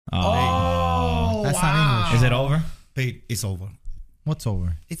Oh, that's not English. Is it over? Pete, it's over. What's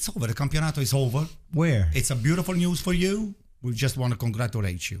over? It's over. The campionato is over. Where? It's a beautiful news for you. We just want to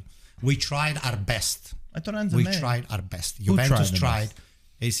congratulate you. We tried our best. I thought it ends in We May. tried our best. Who Juventus tried the tried.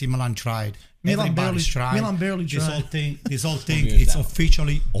 AC Milan tried. Milan Everybody's tried. Milan barely This tried. whole thing, Weird it's that.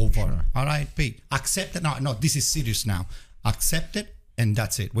 officially over. Sure. All right, Pete. Accept it. No, this is serious now. Accept it, and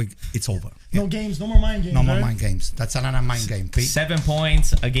that's it. It's over. No games, no more mind games. No more right? mind games. That's another mind game, Pete. 7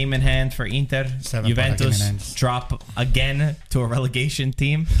 points, a game in hand for Inter. 7 points, a game in Juventus hand. drop again to a relegation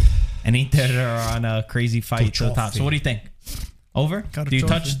team, and Inter are on a crazy fight to the top. trophy. So what do you think? Over? Got a Do you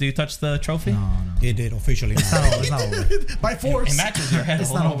trophy. touch the trophy? No. It did officially. It's not over. By force. It matches your head. It's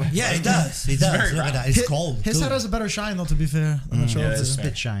a not little over. bit. Yeah, it does. It does. very Look at round. that. It's cold. His too. head has a better shine, though, to be fair, than the Yeah, trophy. It's a that's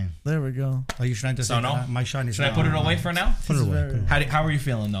spit shine. There we go. Are you trying to say So no? that my shine is Should I not- put it away for now? Put it This is away. very- How are you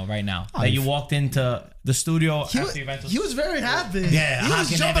feeling though right now? That you walked into the studio He after was, Juventus? he was very happy. Yeah, he was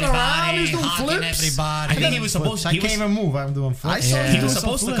hugging jumping everybody, around. He was doing hugging flips. everybody. I think he was supposed. I He was, can't even move. I'm doing flips. I saw Yeah. him he doing was some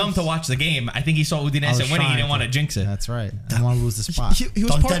supposed to come flips. to watch the game. I think he saw I Udinese was winning. He trying didn't want to jinx it. That's right. I don't want to lose the spot. He was Don't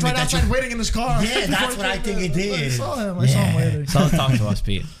parked tell me right that outside you- waiting in his car. Yeah, that's what I think he did. I saw him. I saw him waiting. So talk to us,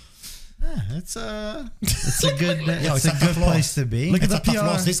 Pete. It's a good it's a tough place to be. Look at It's the a tough PR.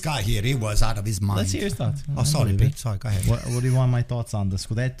 loss. This guy here, he was out of his mind. Let's hear his thoughts. Oh, sorry, believe Pete. Sorry, go ahead. What do you want my thoughts on the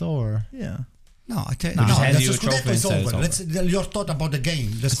Scudetto or? Yeah. No, I tell you, We just handed the you a trophy Scudetto and is said it's over. over. Your thought about the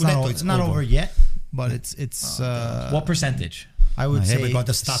game. The It's Scudetto not, is not over yet, but it's What percentage? I would Here say we got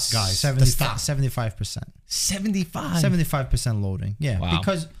the stats, guys. The stats. 75%. 75. 75% loading. Yeah, Wow.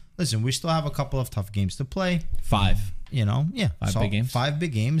 because listen, we still have a couple of tough games to play. 5. You know, yeah, Five big games? 5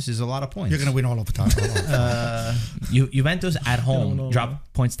 big games is a lot of points. You're gonna win all of the time. Juventus at home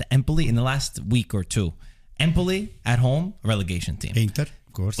dropped points to Empoli in the last week or two. Empoli at home, relegation team. Inter,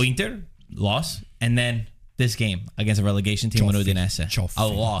 of course. Inter, loss, and then this game against a relegation team with Cioffi. Udinese. Cioffi. A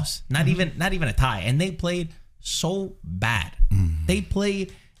loss. Not even a tie. And they played so bad.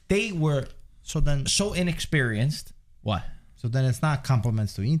 They were So then, so inexperienced. What? it's not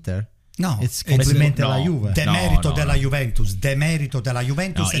compliments to Inter. No, It's complimenti alla no. Juve. Demerito della Juventus. Demerito della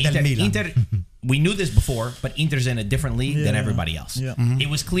Juventus e del Milan. Inter, we knew this before, but Inter's in a different league than Yeah. everybody else. Yeah. It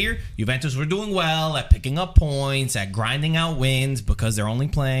was clear Juventus were doing well at picking up points, at grinding out wins because they're only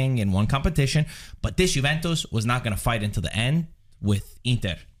playing in one competition. But this Juventus was not going to fight until the end with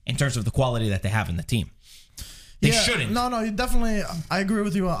Inter in terms of the quality that they have in the team. They shouldn't. No, you definitely. I agree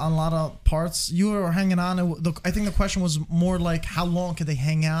with you on a lot of parts. You were hanging on. I think the question was more like how long could they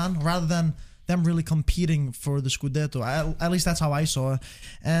hang on, rather than them really competing for the Scudetto. At least that's how I saw it.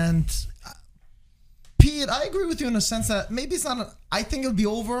 And Pete, I agree with you in the sense that maybe it's not. I think it'll be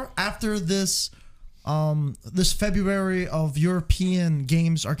over after this. This February of European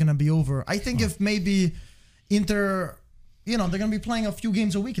games are gonna be over. I think if maybe Inter, they're gonna be playing a few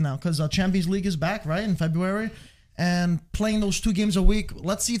games a week now because Champions League is back, right, in February. And playing those 2 games a week,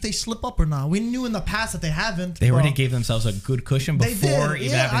 let's see if they slip up or not. We knew in the past that they haven't. They already but gave themselves a good cushion they before did.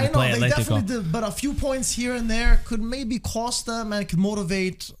 even Yeah, having I to know. play They Atletico. definitely did. But a few points here and there could maybe cost them and could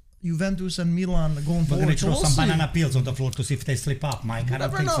motivate Juventus and Milan going We're forward. gonna So throw we'll some see. banana peels on the floor to see if they slip up, Mike. I don't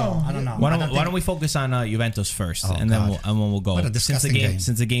never think so. know. I don't know. Why I don't we focus on Juventus first, Oh, and then God. we'll go. What a Since the disgusting game game.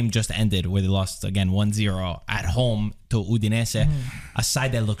 since the game just ended, where they lost again 1-0 at home to Udinese, a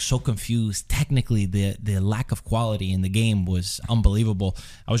side that looked so confused. Technically, the lack of quality in the game was unbelievable.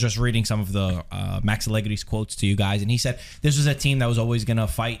 I was just reading some of the Max Allegri's quotes to you guys, and he said this was a team that was always going to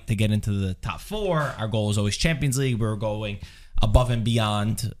fight to get into the top 4. Our goal was always Champions League. We were going above and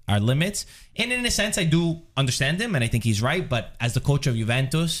beyond our limits. And in a sense, I do understand him, and I think he's right. But as the coach of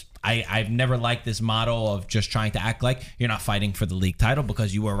Juventus, I've never liked this model of just trying to act like you're not fighting for the league title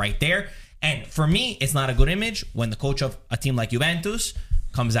because you were right there. And for me, it's not a good image when the coach of a team like Juventus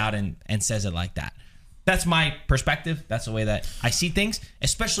comes out and says it like that. That's my perspective. That's the way that I see things,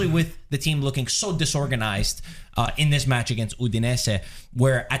 especially with the team looking so disorganized in this match against Udinese,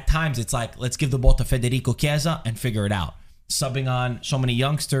 where at times it's like, let's give the ball to Federico Chiesa and figure it out. Subbing on so many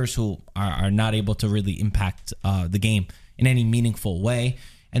youngsters who are not able to really impact the game in any meaningful way.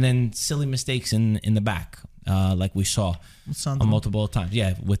 And then silly mistakes in the back, like we saw Sandro. multiple times.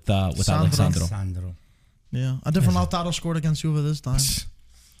 Yeah, with Sandro. Alexandro. Yeah, a different Lautaro scored against Juve this time.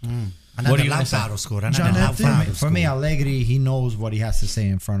 Another What are you gonna say? Lautaro score. Giannetti. For me, Allegri, he knows what he has to say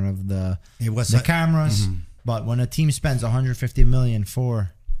in front of the cameras. But when a team spends 150 million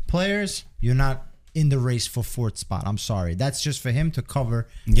for players, you're not in the race for 4th spot. I'm sorry. That's just for him to cover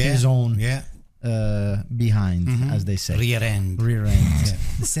his own behind, as they say. Rear end. Rear end.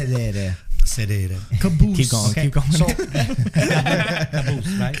 Sedere. sedere. Caboose. Keep going. Okay, Keep going. so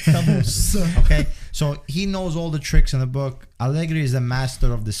Caboose, right? Caboose. Okay, so he knows all the tricks in the book. Allegri is the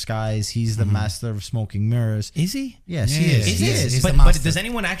master of disguise. He's the master of smoking mirrors. Is he? Yes, Yeah, he is. Is He he? is. He's the But master. does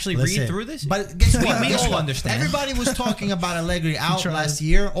anyone actually Listen, read through this? But guess what? we Guess all what? understand. Everybody was talking about Allegri out tried. last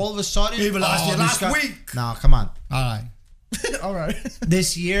year. All of a sudden, Even last year, this last guy- week. No, come on. All right. All right.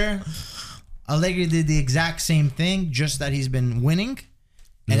 This year, Allegri did the exact same thing, just that he's been winning,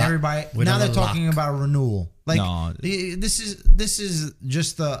 and Luck. everybody With now a they're little talking luck. about renewal. Like No. this is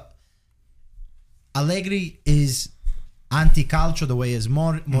just the Allegri is anti-calcio the way is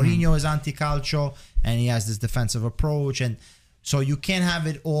Mourinho is anti-calcio, and he has this defensive approach, and so you can't have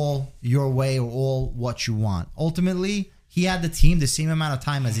it all your way or all what you want. Ultimately, he had the team the same amount of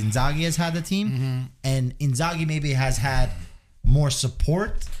time as Inzaghi has had the team, and Inzaghi maybe has had more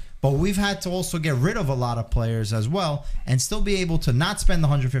support, but we've had to also get rid of a lot of players as well and still be able to not spend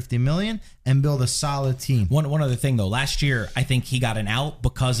 150 million and build a solid team. One other thing though, last year I think he got an out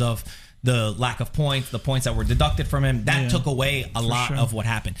because of the lack of points, the points that were deducted from him. That took away a lot of what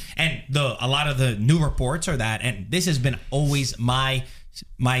happened. And a lot of the new reports are that, and this has been always my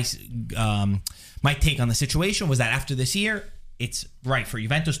take on the situation, was that after this year, it's right for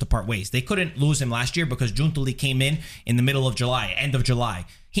Juventus to part ways. They couldn't lose him last year because Giuntoli came in the middle of July, end of July.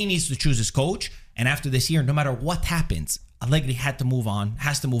 He needs to choose his coach. And after this year, no matter what happens, Allegri has to move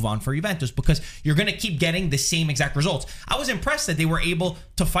on for Juventus, because you're going to keep getting the same exact results. I was impressed that they were able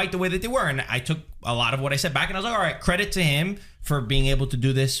to fight the way that they were. And I took a lot of what I said back and I was like, all right, credit to him for being able to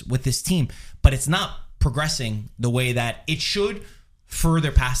do this with this team. But it's not progressing the way that it should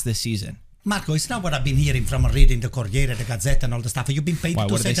further past this season. Marco, it's not what I've been hearing from reading the Corriere, the Gazzetta, and all the stuff. You've been paid Why,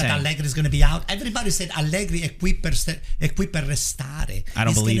 to what are say they that saying? Allegri is going to be out. Everybody said Allegri è qui per restare. I don't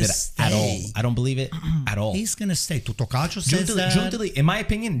He's believe gonna it at all. stay. I don't believe it at all. He's going to stay. Tutto calcio says that. Giuntoli, in my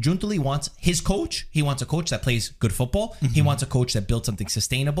opinion, Giuntoli wants his coach. He wants a coach that plays good football. He wants a coach that builds something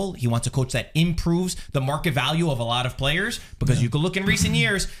sustainable. He wants a coach that improves the market value of a lot of players. Because you could look in recent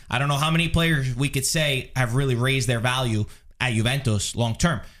years, I don't know how many players we could say have really raised their value at Juventus long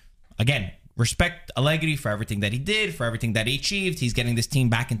term. Again, respect Allegri for everything that he did, for everything that he achieved. He's getting this team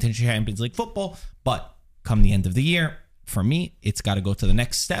back into Champions League football. But come the end of the year, for me, it's got to go to the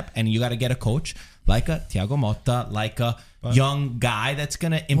next step. And you got to get a coach like a Thiago Motta, like a young guy that's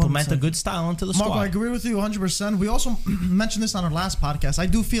going to implement a good style into the Marco, squad. I agree with you 100%. We also mentioned this on our last podcast. I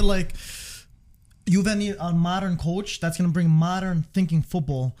do feel like Juve need a modern coach that's going to bring modern thinking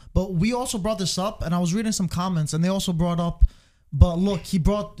football. But we also brought this up, and I was reading some comments, and they also brought up, but look, he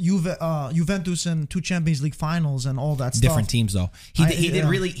brought Juventus in 2 Champions League finals and all that stuff. Different teams though.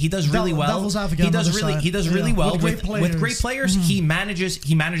 He does really well. Devil's advocate on the other side. He does really well With with great players. He manages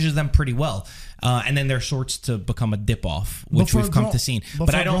them pretty well. And then there's sorts to become a dip off, which we've come to see.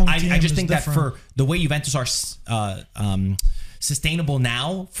 But I just think that for the way Juventus are sustainable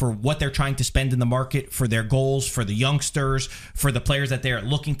now, for what they're trying to spend in the market, for their goals, for the youngsters, for the players that they're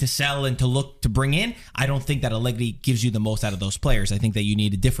looking to sell and to look to bring in, I don't think that Allegri gives you the most out of those players. I think that you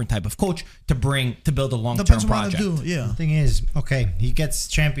need a different type of coach to build a long-term project. The thing is, okay, he gets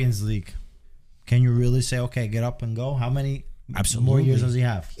Champions League. Can you really say, okay, get up and go? How many more years does he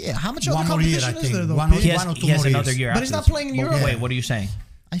have? Yeah, how much One other more year, competition I is think. there though? One Pete? or two He has more another years. year But after he's not this. playing in Europe. Wait, what are you saying?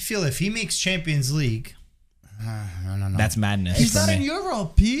 I feel if he makes Champions League, No. That's madness. He's for not me. in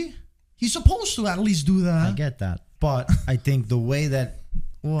Europe, P. He's supposed to at least do that. I get that. But I think the way that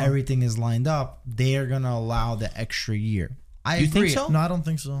What? everything is lined up, they are going to allow the extra year. I You agree. think so? No, I don't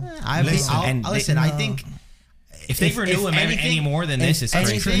think so. Listen, I think If they renew him any more than this, it's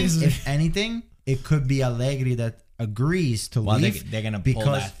crazy. If anything, it could be Allegri that agrees to Well, leave. they're going to pull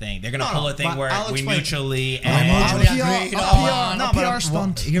that thing. They're going to pull a thing but where I'll we explain. mutually A and PR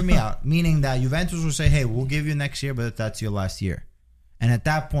stunt. Hear me out. Meaning that Juventus will say, hey, we'll give you next year, but that's your last year. And at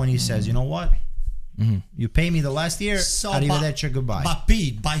that point, he says, you know what? You pay me the last year, arrivederci, goodbye. But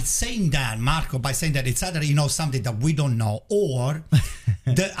Pete, by saying that, Marco, it's either he knows something that we don't know, or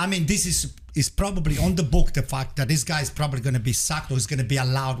this is probably on the book, the fact that this guy is probably going to be sacked or is going to be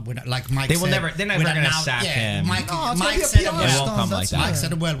allowed with, like Mike They're said. never going to sack him. Mike No, it's Mike gonna said be a it PR It won't stunt. come like that. Mike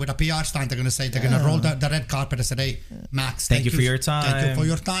said it well with a PR stunt. They're going to say they're going to roll the red carpet and say, "Hey, Max, Thank you for your time. Thank you for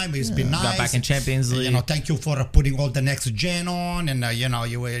your time. It's been nice. Got back in Champions League. Thank you for putting all the next gen on, and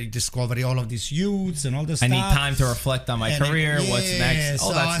you were discovering all of these youths and all this I stuff. need time to reflect on my career. What's next?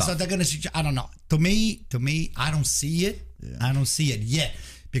 All that So stuff. they're going to. I don't know. To me, I don't see it. I don't see it yet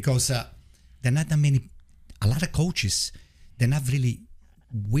because there are not that many. A lot of coaches, they're not really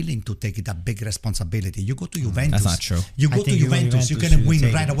willing to take that big responsibility. You go to Juventus. That's not true. You go to Juventus, you're going to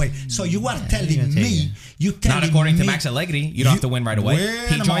win right away. So you are telling me, not according to Max Allegri, you don't have to win right away.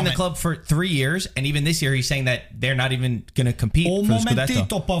 He joined the moment. club for 3 years, and even this year he's saying that they're not even going to compete for the Scudetto.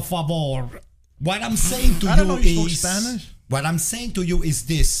 Momentito, por favor. What I'm saying to I don't know you you spoke is Spanish. what I'm saying to you is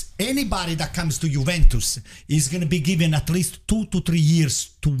this: anybody that comes to Juventus is going to be given at least 2 to 3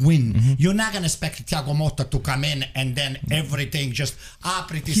 years to win. You're not going to expect Thiago Motta to come in and then everything just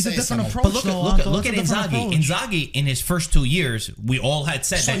pretty He's a different approach. But look at It's a different Inzaghi. approach. Inzaghi in his first 2 years, we all had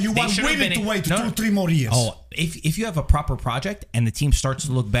said So that you they are should have willing been to wait No, 2 or 3 more years? Oh, if you have a proper project and the team starts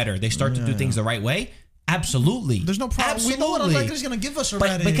to look better, they start to do things the right way. Absolutely. There's no problem. We know what Allegri's going to give us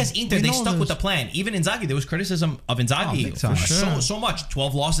already. But because Inter, We they know stuck with the this. plan. Even Inzaghi, there was criticism of Inzaghi big time. for Sure. so much.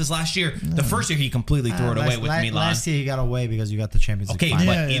 12 losses last year. The first year, he completely threw it away with Milan. Last year he got away because you got the Champions League. Okay, final.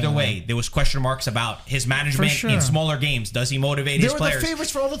 but Yeah, either yeah. way, there was question marks about his management sure. in smaller games. Does he motivate They his were players? the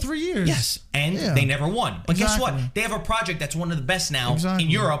favorites for all the 3 years. Yes, and Yeah. they never won. But guess what? Exactly. They have a project that's one of the best now Exactly. in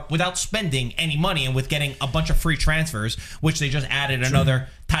Europe without spending any money and with getting a bunch of free transfers, which they just added another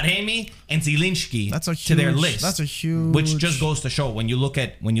Taremi and Zielinski That's a to their huge- list. that's a huge- Which just goes to show when you look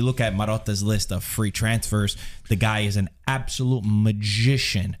at Marotta's list of free transfers, the guy is an absolute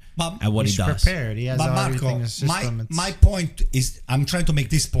magician But at what He's he does. prepared. He has But everything Marco, in his system. my point is, I'm trying to make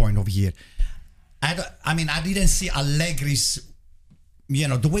this point over here. I mean, I didn't see Allegri's,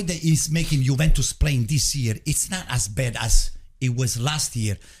 the way that he's making Juventus playing this year, it's not as bad as it was last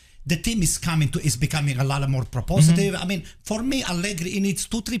year. The team is becoming a lot more propositive. I mean, for me, Allegri, he needs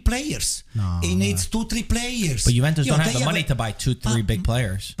 2-3 players. He needs 2-3 players. But Juventus don't have they the money to buy 2-3 big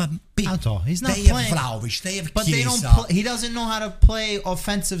players. But Anto, he's not they playing. have Vlahovic, they have But Chiesa. they don't. He doesn't know how to play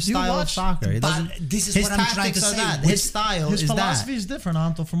offensive You style of watch- soccer. He but doesn't. this is his what I'm trying to tactics are say. that. Which- His style His is philosophy that. is different,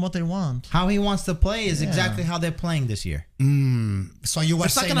 Anto, from what they want. How he wants to play is exactly how they're playing this year. So you were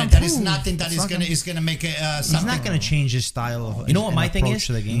It's not saying gonna that there is improve. nothing that It's is not gonna gonna- is gonna make it He's something. not going to change his style of. You know what and my thing approach is?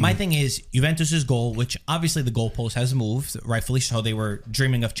 to the game. My thing is Juventus's goal, which obviously the goalpost has moved, rightfully so. They were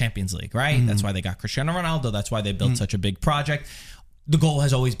dreaming of Champions League, right? That's why they got Cristiano Ronaldo. That's why they built such a big project. The goal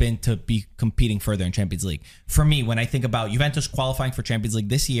has always been to be competing further in Champions League. For me, when I think about Juventus qualifying for Champions League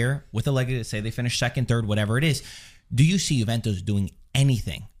this year, with the Allegri, say they finish second, third, whatever it is, do you see Juventus doing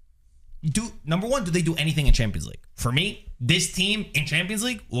anything? Number one, do they do anything in Champions League? For me, this team in Champions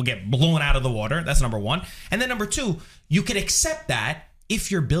League will get blown out of the water. That's number one. And then number two, you could accept that if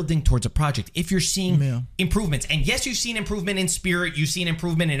you're building towards a project, if you're seeing improvements. And yes, you've seen improvement in spirit, you've seen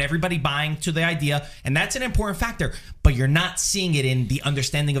improvement in everybody buying to the idea, and that's an important factor, but you're not seeing it in the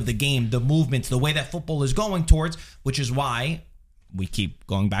understanding of the game, the movements, the way that football is going towards, which is why we keep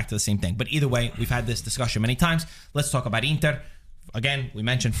going back to the same thing. But either way, we've had this discussion many times. Let's talk about Inter. Again, we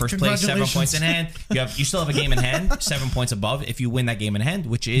mentioned first place, 7 points in hand. You still have a game in hand, 7 points above. If you win that game in hand,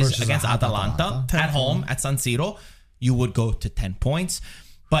 which is Versus against Atalanta at home at San Siro, you would go to 10 points.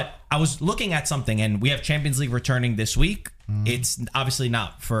 But I was looking at something, and we have Champions League returning this week. It's obviously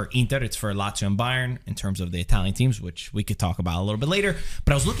not for Inter, it's for Lazio and Bayern in terms of the Italian teams, which we could talk about a little bit later.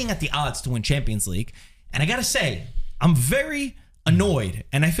 But I was looking at the odds to win Champions League, and I got to say, I'm very annoyed,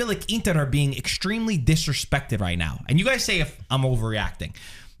 and I feel like Inter are being extremely disrespected right now. And you guys say if I'm overreacting.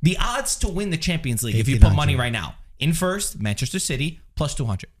 The odds to win the Champions League, if you put money right now, in first, Manchester City, plus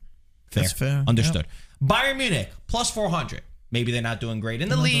 200. Fair. That's fair. Understood. Bayern Munich, plus 400. Maybe they're not doing great in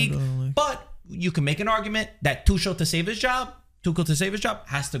the league, but you can make an argument that Tuchel to save his job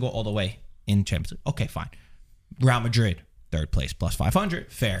has to go all the way in Champions League. Okay, fine. Real Madrid, third place, plus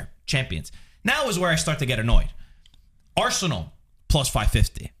 500. Fair. Champions. Now is where I start to get annoyed. Arsenal, plus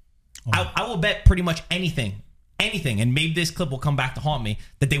 550. I will bet pretty much anything, and maybe this clip will come back to haunt me,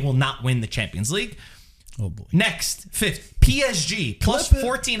 that they will not win the Champions League. Oh boy. Next, fifth, PSG, plus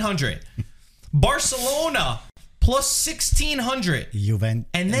 1,400. Barcelona, plus 1,600. Juventus.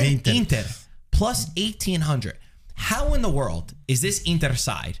 And then Inter, plus 1,800. How in the world is this Inter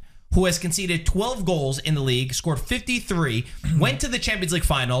side, who has conceded 12 goals in the league, scored 53, went to the Champions League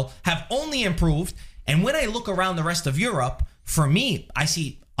final, have only improved? And when I look around the rest of Europe, for me, I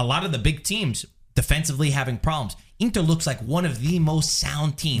see a lot of the big teams defensively having problems. Inter looks like one of the most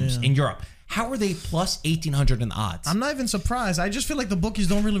sound teams in Europe. How are they plus 1,800 in the odds? I'm not even surprised. I just feel like the bookies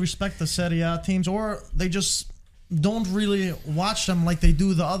don't really respect the Serie A teams, or they just don't really watch them like they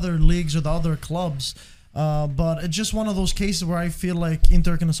do the other leagues or the other clubs. But it's just one of those cases where I feel like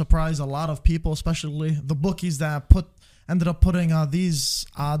Inter can surprise a lot of people, especially the bookies that ended up putting these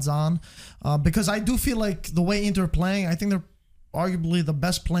odds on. Because I do feel like the way Inter are playing, I think they're arguably the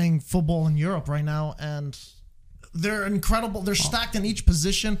best playing football in Europe right now, and they're incredible. They're stacked in each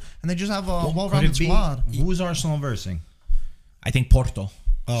position, and they just have a well-rounded squad. Who's Arsenal versing? I think Porto.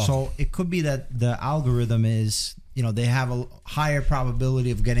 So it could be that the algorithm is, they have a higher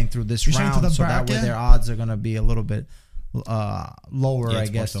probability of getting through this round, so that way their odds are going to be a little bit lower, I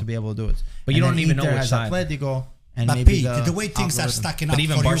guess, to be able to do it. But you don't even know which side. Atletico, and but maybe Pete, the way things are stacking up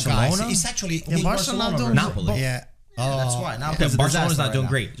even for Barcelona? you guys, it's actually Barcelona doing Napoli. Yeah. that's why. Now Barcelona's not doing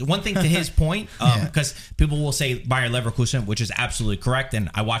great. One thing to his point, because people will say Bayern Leverkusen, which is absolutely correct, and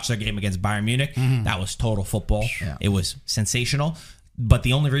I watched their game against Bayern Munich. That was total football. Yeah. It was sensational. But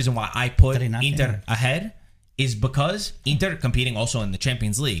the only reason why I put Inter ahead is because Inter competing also in the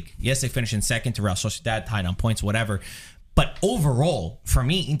Champions League. Yes, they finished in second to Real Sociedad, tied on points, whatever. But overall, for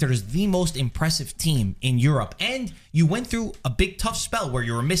me, Inter is the most impressive team in Europe. And you went through a big, tough spell where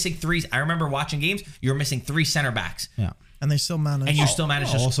you were missing threes. I remember watching games, you were missing 3 center backs. Yeah. And they still managed. And you still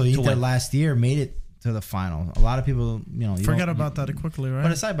managed also, to Inter win. last year made it to the final. A lot of people, you forget about that quickly, right?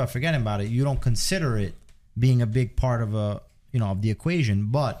 But aside about forgetting about it, you don't consider it being a big part of of the equation.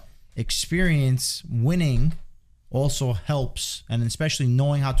 But experience winning also helps, and especially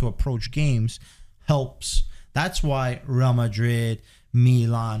knowing how to approach games helps. That's why Real Madrid,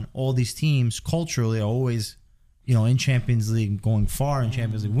 Milan, all these teams culturally are always, in Champions League, going far in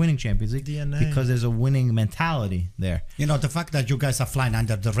Champions League, winning Champions League, DNA. because there's a winning mentality there. The fact that you guys are flying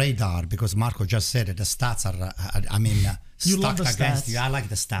under the radar, because Marco just said it, the stats are, You love stacked the against stats. you. I like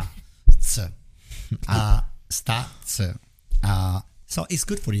the stats. Stats. So it's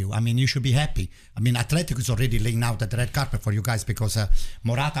good for you. You should be happy. Atletico is already laying out the red carpet for you guys because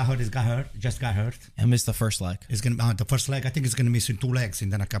Morata just got hurt. I missed the first leg. It's gonna the first leg. I think it's gonna miss in 2 legs in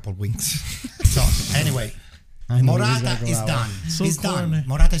then a couple of weeks. So anyway, Morata is done. So He's corny. done.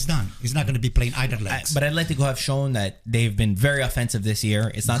 Morata is done. He's not gonna be playing either legs. But Atletico have shown that they've been very offensive this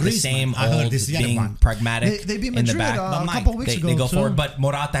year. It's not the Griezmann, same I heard old this is the other being one. pragmatic They beat in the Madrid back. a But couple weeks ago, they go too. forward. But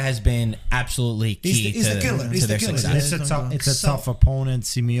Morata has been absolutely key He's the killer. to He's the their killer. success. It's a tough opponent,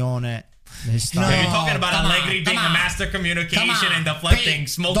 Simeone. His style. No. You're talking about come on, Allegri being come a on. master communication Come on, and deflecting, Pete,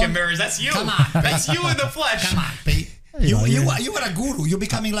 smoke don't- and mirrors. That's you. Come on, That's you in the flesh. Come on, Pete. You are a guru. You're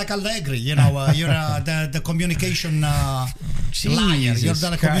becoming like Allegri. You're the communication liar. You're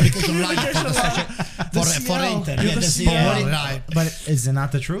the communication liar for the session for CEO. Inter. You're Yeah, the the CEO. CEO, right? But is it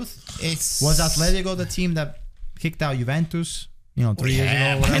not the truth? Was Atletico the team that kicked out Juventus? 3 years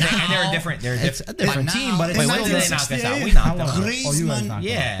Yeah, ago. but Whatever? And they're different. It's a different But team, now- but it's Wait, still when did they knock us out? We 1968? knocked them out. Oh, you guys Griezmann- knocked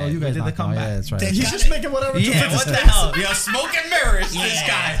Yeah, out. Oh, you we guys did the knocked out. comeback. Yeah, that's right. They- He's just making whatever. Yeah, what the hell? You're smoke and mirrors, this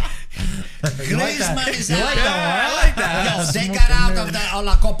guy. Griezmann is You like that one? I like that. Yo, they got out of the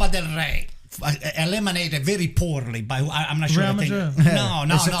La Copa del Rey. Eliminated very poorly by I'm not sure. Real I think, Madrid. no,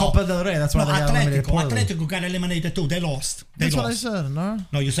 It's the Copa del Rey. That's why they got eliminated poorly. Atletico got eliminated too. They lost. That's what I said, no?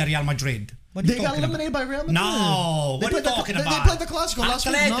 No, you said Real Madrid. What are you They got talking eliminated by Real Madrid. No, They what are you played the- talking they- about? They played the Clasico last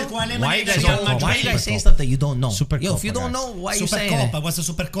week, no? Why you eliminated guys Real don't? Why you Madrid. guys saying stuff that you don't know? Super Yo, if you Copa, don't guys. know, why you saying Supercoppa it? was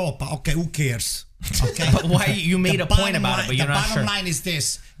a Supercoppa. Okay, who cares? Okay. But why you made The a point bottom about line- it, but you're the not bottom sure. line is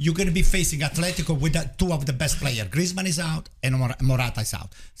this: you're going to be facing Atletico with 2 of the best players. Griezmann is out and Morata is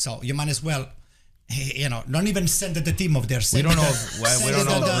out. So you might as well, don't even send the team of theirs. We don't know if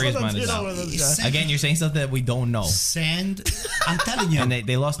Griezmann is out. Again, you're saying stuff that we don't know. I'm telling you. And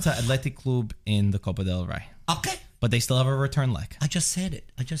they lost to Athletic Club in the Copa del Rey. Okay. But they still have a return leg. I just said it.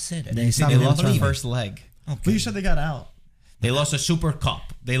 They They lost the first leg. But you said they got out. They lost a Super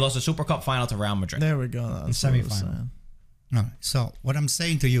Cup. They lost a Super Cup final to Real Madrid. There we go. That's what I was semi-final. saying. No. So what I'm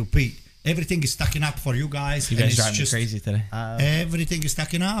saying to you, Pete, everything is stacking up for you guys. You and guys it's drive me just- crazy today. Everything is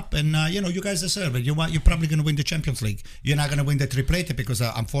stacking up, and you guys deserve it. You're probably going to win the Champions League. You're not going to win the triplete because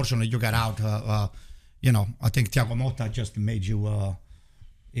unfortunately you got out. I think Thiago Motta just made you.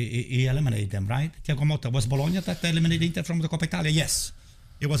 He eliminated them, right? Thiago Motta was Bologna that eliminated Inter from the Coppa Italia. Yes,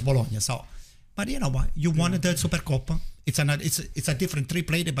 it was Bologna. So, but you know what? You won the Supercoppa. It's a different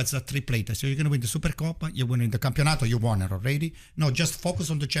triplete, but it's a triplete. So you're going to win the Supercoppa. You're winning the Campionato. You won it already. No, just focus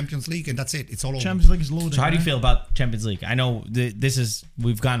on the Champions League, and that's it. It's all over. Champions League is loaded. So how do you right? feel about Champions League? I know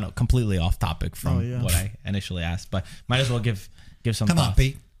we've gone completely off topic from what I initially asked, but might as well give some Come on, thoughts.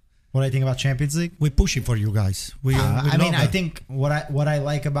 Pete. What do I think about Champions League? We're pushing for you guys. I think what I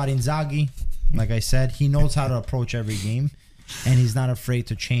like about Inzaghi, like I said, he knows how to approach every game, and he's not afraid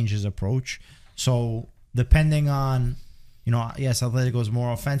to change his approach. So depending on, yes, Atletico is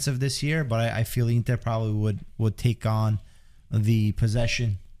more offensive this year, but I feel Inter probably would take on the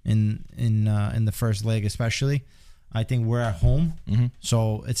possession in the first leg, especially. I think we're at home,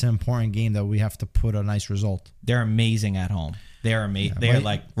 so it's an important game that we have to put a nice result. They're amazing at home. They're amazing. They're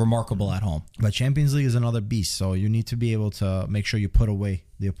like remarkable at home. But Champions League is another beast, so you need to be able to make sure you put away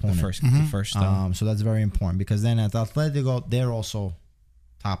the opponent. The first. So that's very important because then at Atletico they're also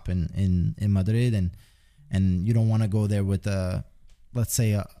top in Madrid, and you don't want to go there with let's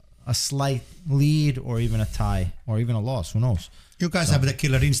say a slight lead or even a tie or even a loss. Who knows? You guys have the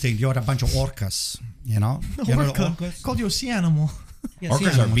killer instinct. You're a bunch of orcas, you know? You know the orcas? Called you a sea animal. Yeah,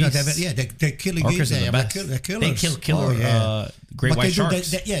 Orcas are beasts. they're killing Orcas it. are the best. They're killers. They kill killer great But white they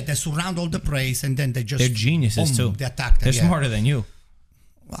sharks. they surround all the prey and then they just... They're geniuses too. They attack them. They're smarter than you.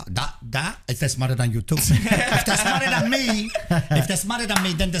 Well, they're smarter than you too. If they're smarter than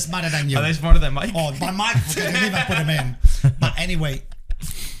me, then they're smarter than you. Are they smarter than Mike? Oh, but Mike, we didn't even put him in. But anyway,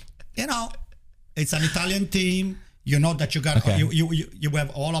 you know, it's an Italian team. You know that you got you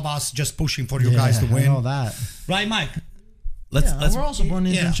have all of us just pushing for you guys to win. I know that. Right, Mike? Let's We're also born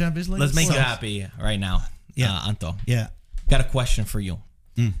in the Champions League. let's make you happy right now, Anto. Yeah. Got a question for you,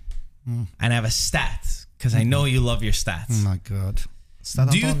 and I have a stat because I know you love your stats. Oh my God.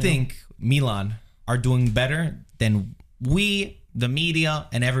 Do you think Milan are doing better than we, the media,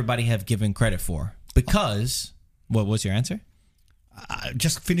 and everybody have given credit for? Because what was your answer?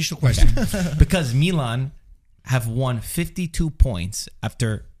 Just finish the question. Because Milan have won 52 points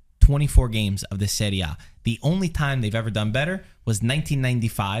after 24 games of the Serie A. The only time they've ever done better was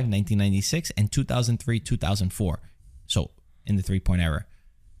 1995, 1996, and 2003, 2004. So in the 3-point era.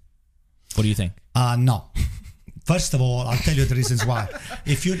 What do you think? No. First of all, I'll tell you the reasons why.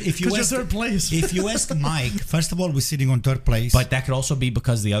 If you you're third place. If you ask Mike, first of all, we're sitting on third place. But that could also be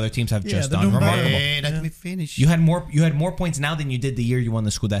because the other teams have just they're done doing better. remarkable. Hey, let me finish. You had more points now than you did the year you won the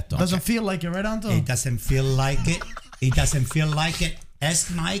Scudetto. Doesn't feel like it, right, Anto? It doesn't feel like it. It doesn't feel like it.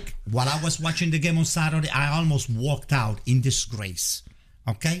 Ask Mike. While I was watching the game on Saturday, I almost walked out in disgrace.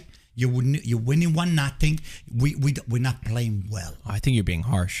 Okay, you're winning 1-0. We're not playing well. I think you're being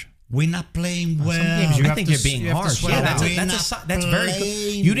harsh. We're not playing well. I think you're being harsh. Yeah, that's very good.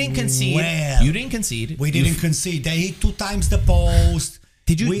 You didn't concede. Well. You didn't concede. We didn't concede. They hit 2 times the post.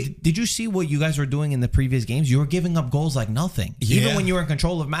 Did you see what you guys were doing in the previous games? You were giving up goals like nothing. Yeah. Even when you were in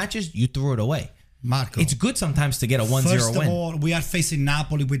control of matches, you threw it away. Marco, It's good sometimes to get a 1-0 win. first of all, we are facing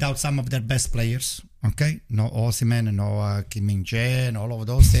Napoli without some of their best players. Okay, no Osimhen and no Kim Min-jae and all of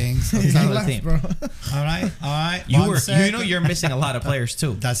those things. It's not the team. bro. all right. You're missing a lot of players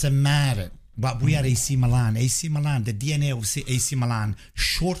too. Doesn't matter. But we are AC Milan. AC Milan, the DNA of AC Milan,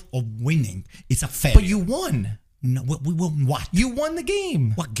 short of winning, it's a failure. But you won. No, we won what? You won the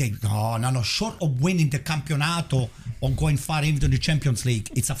game. What game? No. Short of winning the Campionato or going far into the Champions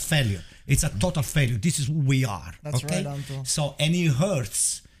League, it's a failure. It's a total failure. This is who we are. That's okay? right, Anto. So, and it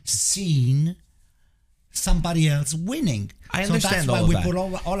hurts seeing somebody else winning. I understand so that's all why of we that. put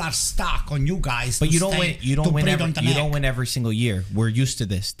all our stock on you guys. But to you don't stay- win. You to don't win. breathe on the neck. You don't win every single year. We're used to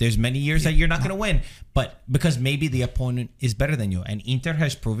this. There's many years that you're not going to win, but because maybe the opponent is better than you, and Inter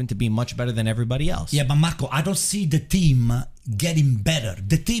has proven to be much better than everybody else. Yeah, but Marco, I don't see the team getting better.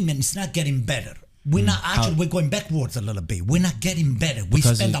 The team is not getting better. We're not actually. We're going backwards a little bit. We're not getting better. We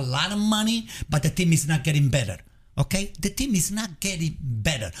Because spend a lot of money, but the team is not getting better. Okay, the team is not getting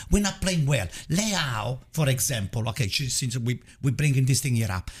better. We're not playing well. Leao, for example. Okay, since we're bringing this thing here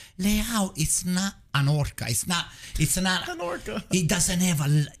up, Leao is not an orca. It's not An orca. He doesn't have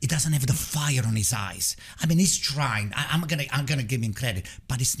the fire on his eyes. I mean, he's trying. I'm gonna give him credit,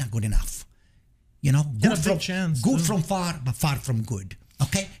 but it's not good enough. You know, Get a big chance, good too. from far, but far from good.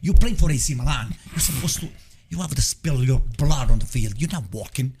 Okay, you're playing for AC Milan. You're supposed to. You have to spill your blood on the field. You're not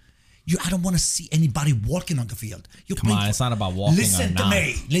walking. I don't want to see anybody walking on the field. Come on, it's not about walking. Listen or to not.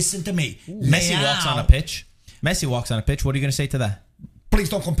 me. Listen to me. Messi Leao- walks on a pitch. Messi walks on a pitch. What are you going to say to that? Please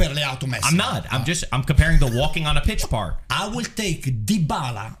don't compare Leao to Messi. I'm not. I'm comparing the walking on a pitch part. I will take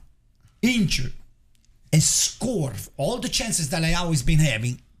Dybala injured and score all the chances that Leao has been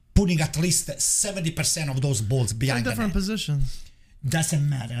having, putting at least 70% of those balls In behind the different net. positions. Doesn't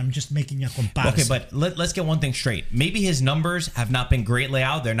matter. I'm just making a comparison. Okay, but let's get one thing straight. Maybe his numbers have not been great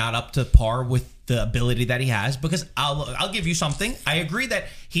layout. They're not up to par with the ability that he has. Because I'll give you something. I agree that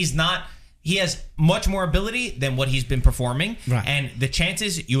he has much more ability than what he's been performing. Right. And the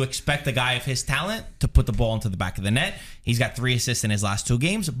chances you expect a guy of his talent to put the ball into the back of the net. He's got 3 assists in his last 2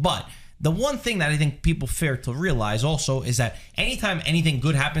 games. But the one thing that I think people fail to realize also is that anytime anything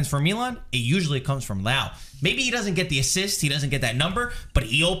good happens for Milan, it usually comes from Leao. Maybe he doesn't get the assist, he doesn't get that number, but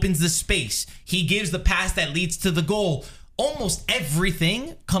he opens the space. He gives the pass that leads to the goal. Almost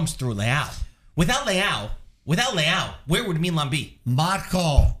everything comes through Leao. Without Leao, where would Milan be?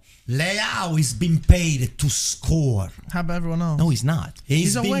 Marco, Leao is being paid to score. How about everyone else? No, he's not.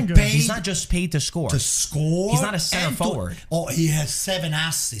 He's a being winger. paid He's not just paid to score. to score. He's not a center and to- forward. He has 7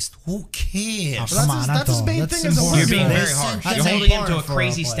 assists. Who cares? That's his main thing as a You're winger. being very Listen, harsh. that's You're holding him to a important for a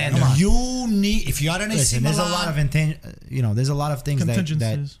crazy player. standard. Come on. You need, if you are an AC Listen, there's a Milan, lot of there's a lot of things that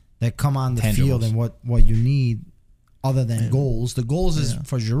Contingencies. that come on the Tangibles. field and what you need other than goals. The goals is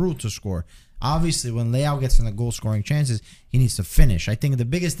for Giroud to score. Obviously, when Leao gets in the goal scoring chances, he needs to finish. I think the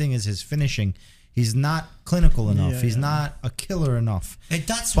biggest thing is his finishing. He's not clinical enough. He's not a killer enough. And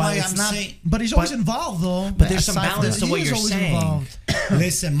that's why I'm saying. But he's always involved, though. But there's some balance to what you're saying.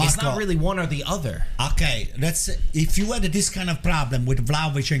 Listen, Marco. It's not really one or the other. Okay, if you had this kind of problem with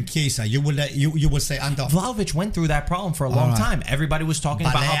Vlahovic and Chiesa, you will say, Anto. Vlahovic went through that problem for a long time. Everybody was talking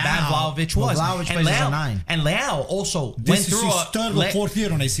about how bad Vlahovic was. Vlahovic plays as a 9. And Leao also This went is through his third or fourth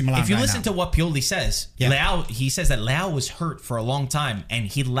year on AC Milan. If you right listen now. to what Pioli says, he says that Leao was hurt for a long time and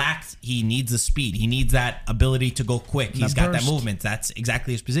he needs the speed. He needs that ability to go quick. He's got that movement. That's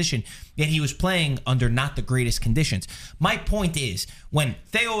exactly his position. Yet he was playing under not the greatest conditions. My point is, when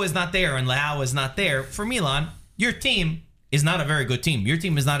Theo is not there and Leao is not there, for Milan, your team is not a very good team. Your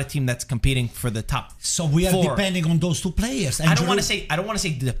team is not a team that's competing for the top. So we are 4. Depending on those 2 players. And I don't want to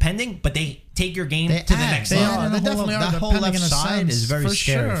say depending, but they take your game to the next level. They definitely are. That whole left side is very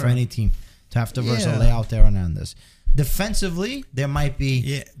scary for any team to have to verse Leao, Theo Hernandez. Defensively, there might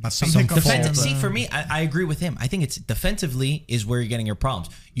be some See, for me, I agree with him. I think it's defensively is where you're getting your problems.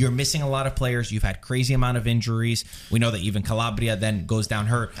 You're missing a lot of players. You've had crazy amount of injuries. We know that even Calabria then goes down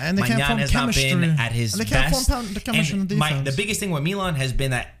hurt. And they can't form has chemistry. Not been at his and they best. Can't form the chemistry in the defense. The biggest thing with Milan has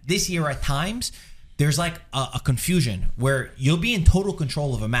been that this year at times, there's like a confusion where you'll be in total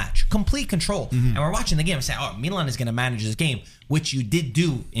control of a match, complete control. And we're watching the game and say, oh, Milan is going to manage this game, which you did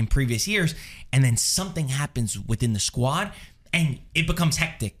do in previous years. And then something happens within the squad and it becomes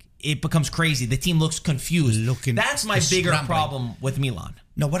hectic. It becomes crazy. The team looks confused. That's my bigger problem with Milan.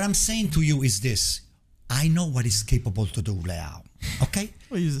 No, what I'm saying to you is this. I know what he's capable to do, Leao. Okay?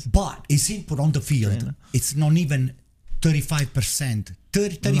 But his input on the field, it's not even 35%,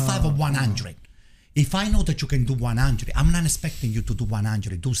 35 or 100. If I know that you can do 100, I'm not expecting you to do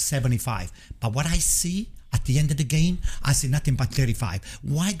 100, do 75. But what I see at the end of the game, I see nothing but 35.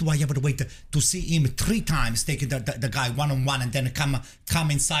 Why do I ever wait to see him 3 times taking the guy one-on-one and then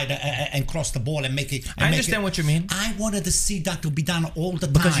come inside and cross the ball and make it? I understand what you mean. I wanted to see that to be done all the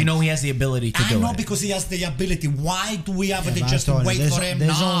time. Because you know he has the ability to do it. I know because he has the ability. Why do we have to just wait for him?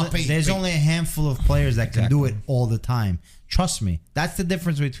 There's only a handful of players that can do it all the time. Trust me. That's the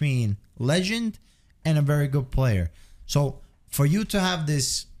difference between legend and a very good player. So for you to have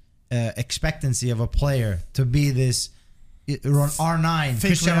this expectancy of a player to be this R9,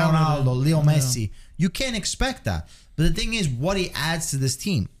 Cristiano Ronaldo, Leo Messi, you can't expect that. But the thing is, what he adds to this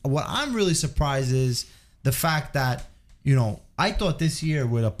team. What I'm really surprised is the fact that, I thought this year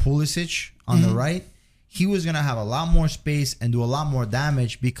with a Pulisic on the right, he was going to have a lot more space and do a lot more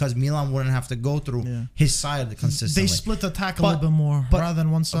damage because Milan wouldn't have to go through his side consistently. They split the attack a little bit more rather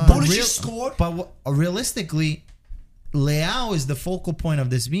than one side. Pulisic scored. But realistically, Leao is the focal point of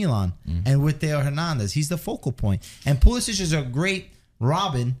this Milan. And with Theo Hernandez, he's the focal point. And Pulisic is a great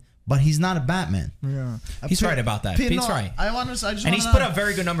Robin, but he's not a Batman. Yeah, he's right about that. Pete's right. He's put up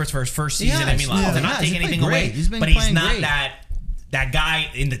very good numbers for his first season in Milan. They're not taking anything away, but he's not that guy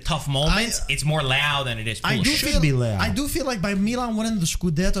in the tough moments. It's more Leao than it is Pulisic. I do feel like by Milan winning the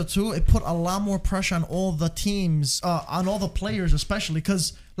Scudetto too, it put a lot more pressure on all the teams, on all the players, especially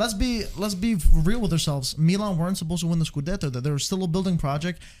because let's be real with ourselves. Milan weren't supposed to win the Scudetto. That they were still a building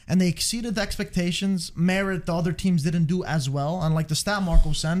project, and they exceeded the expectations. Merit the other teams didn't do as well, and like the stat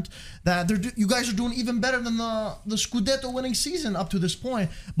Marco sent, that you guys are doing even better than the Scudetto winning season up to this point.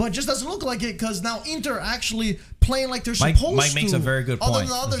 But it just doesn't look like it because now Inter actually playing like they're supposed to. Mike makes a very good point. Other than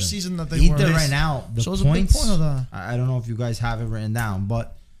the other season that they were. Inter right now, the so points. A big point of that. I don't know if you guys have it written down,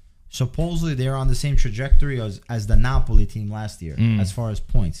 but supposedly they're on the same trajectory as the Napoli team last year as far as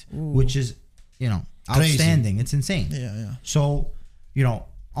points, which is outstanding. It's insane. Yeah. So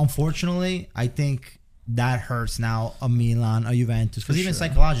unfortunately, I think that hurts now a Milan, a Juventus, because even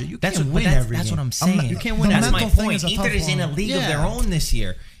psychologically, you can't win every game. That's what I'm saying. You can't win. That's my point. Inter is in a league of their own this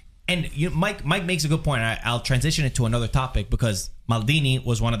year. And Mike makes a good point. I'll transition it to another topic because Maldini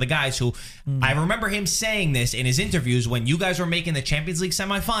was one of the guys who I remember him saying this in his interviews when you guys were making the Champions League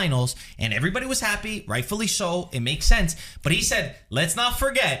semifinals and everybody was happy, rightfully so. It makes sense. But he said, let's not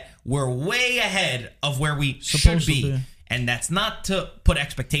forget, we're way ahead of where we should be. And that's not to put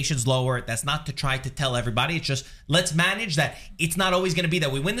expectations lower. That's not to try to tell everybody. It's just let's manage that. It's not always going to be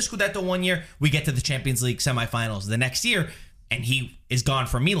that we win the Scudetto one year, we get to the Champions League semifinals the next year, and he is gone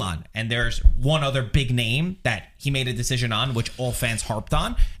from Milan. And there's one other big name that he made a decision on, which all fans harped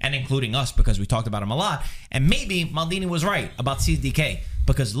on, and including us because we talked about him a lot. And maybe Maldini was right about CDK.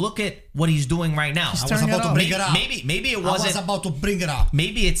 because look at what he's doing right now. I was about to bring it up. Maybe it I wasn't. was about to bring it up.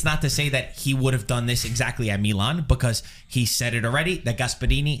 Maybe it's not to say that he would have done this exactly at Milan, because he said it already that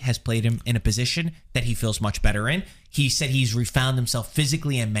Gasperini has played him in a position that he feels much better in. He said he's refound himself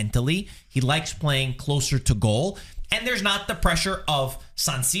physically and mentally. He likes playing closer to goal. And there's not the pressure of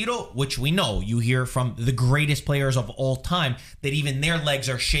San Siro, which we know. You hear from the greatest players of all time that even their legs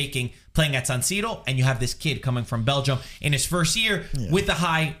are shaking playing at San Siro. And you have this kid coming from Belgium in his first year with a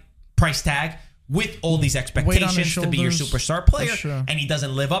high price tag, with all these expectations to be your superstar player, and he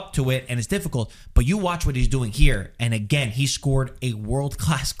doesn't live up to it, and it's difficult. But you watch what he's doing here, and again, he scored a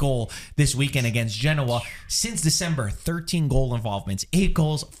world-class goal this weekend against Genoa. Since December, 13 goal involvements, 8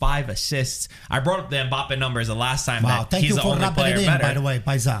 goals, 5 assists. I brought up the Mbappe numbers the last time. Wow, thank he's you the for only wrapping player it in, better. by the way,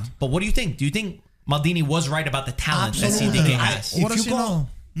 Paisa. But what do you think? Do you think Maldini was right about the talent that CDK has? What does he know?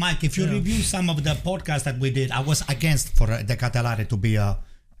 Mike, if you review some of the podcasts that we did, I was against for the Catalare to be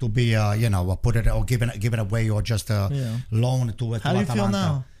put it or give it away or just loan to How do you feel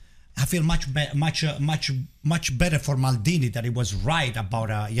now? I feel much better for Maldini, that he was right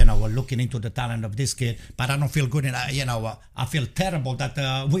about looking into the talent of this kid. But I don't feel good, and I feel terrible that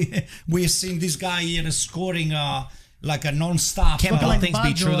we're seeing this guy here scoring like a non-stop. Can both things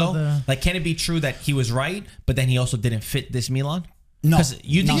be true though? the- Like, can it be true that he was right, but then he also didn't fit this Milan? No. Because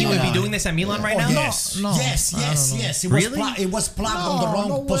you think No, he would no, be no. doing this at Milan right now? Yes, No, yes, I don't know. yes. Really? It was plugged No, on the wrong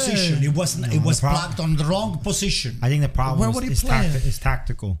no way. position. It was problem- plugged on the wrong position. I think the problem Where would he is, play? is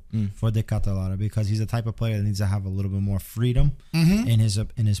tactical for De Catalara, because he's the type of player that needs to have a little bit more freedom in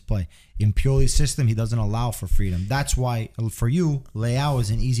his play. In Pioli's system, he doesn't allow for freedom. That's why for you, Leao is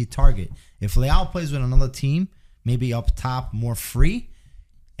an easy target. If Leao plays with another team, maybe up top, more free,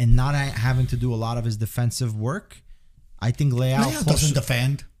 and not having to do a lot of his defensive work, I think Leao doesn't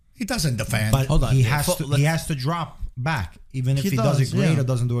defend. He doesn't defend. But Hold on. he has to drop back, even if he does it great or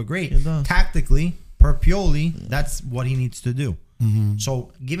doesn't do it great. He does. Tactically, per Pioli, that's what he needs to do.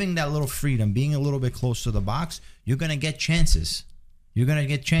 So giving that little freedom, being a little bit close to the box, you're going to get chances. You're going to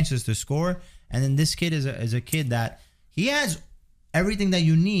get chances to score. And then this kid is a kid that he has everything that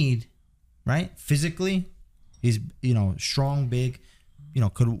you need, right? Physically, he's strong, big,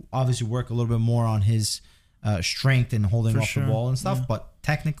 could obviously work a little bit more on his strength and holding off the ball and stuff, but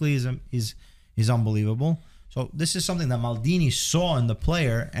technically is unbelievable. So this is something that Maldini saw in the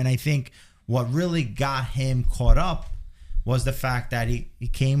player, and I think what really got him caught up was the fact that he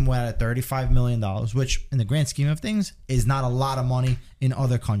came at $35 million, which in the grand scheme of things is not a lot of money in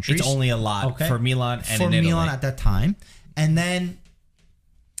other countries. It's only a lot for Milan and for in Italy. Milan at that time, and then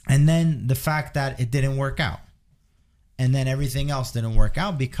the fact that it didn't work out. And then everything else didn't work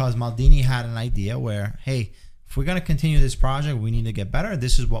out because Maldini had an idea where, hey, if we're going to continue this project, we need to get better.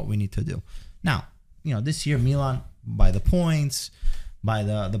 This is what we need to do. Now, this year, Milan, by the points, by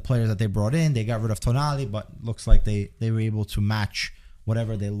the players that they brought in, they got rid of Tonali, but looks like they were able to match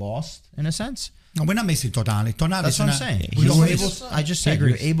whatever they lost, in a sense. No, we're not missing Tonali. That's what I'm saying. I just said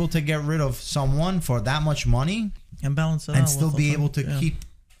you're able to get rid of someone for that much money and balance it out and still with be something. able to keep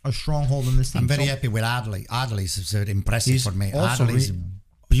a stronghold in this team. I'm very happy with Adley. Adley is impressive He's for me. also Adley's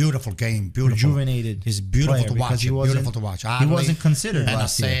beautiful game, beautiful. Rejuvenated. He's beautiful to player watch. Beautiful to watch. He Adley, wasn't considered and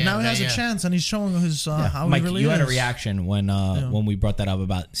last year. Now he has a chance, and he's showing his how Mike, he really you had a is. reaction when we brought that up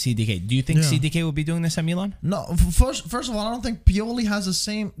about CDK. Do you think CDK will be doing this at Milan? No, first of all, I don't think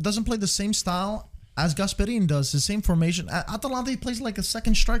Pioli doesn't play the same style as Gasperini does, the same formation. Atalanta, he plays like a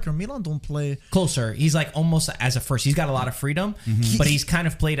second striker. Milan don't play. Closer. He's like almost as a first. He's got a lot of freedom, but he's kind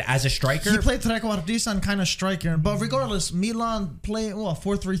of played as a striker. He played trequartista and kind of striker. But regardless, Milan play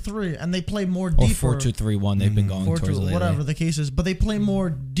 4-3-3, and they play more or deeper. 4-2-3-1. They've been going towards lately. Whatever the case is. But they play more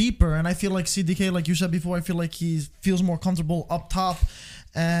deeper, and I feel like CDK, like you said before, I feel like he feels more comfortable up top.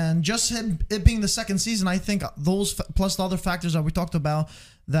 And just it being the second season, I think those plus the other factors that we talked about,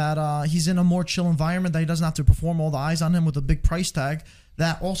 that he's in a more chill environment, that he doesn't have to perform, all the eyes on him with a big price tag,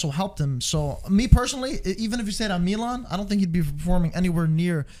 that also helped him. So me personally, even if he stayed at Milan, I don't think he'd be performing anywhere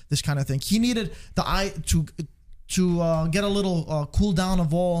near this kind of thing. He needed the eye to get a little cool down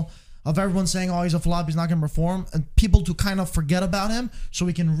of everyone saying, oh, he's a flop, he's not going to perform, and people to kind of forget about him so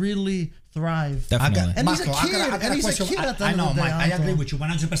he can really thrive. Definitely. And Marco, he's a kid. I got a question. Kid at the I end know, of the day, Mike. I Anton. agree with you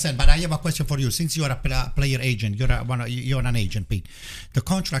 100%. But I have a question for you. Since you're a player agent, you're an agent, Pete. The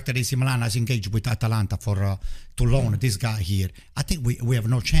contract that AC Milan has engaged with Atalanta for to loan this guy here. I think we have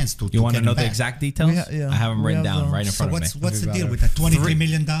no chance to. You want to know the back. exact details? Yeah, I have them we written have down the- right in So front of me. what's the deal with that $23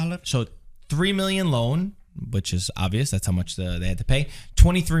 million? So $3 million loan, which is obvious. That's how much they had to pay.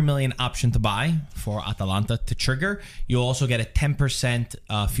 23 million option to buy for Atalanta to trigger. You'll also get a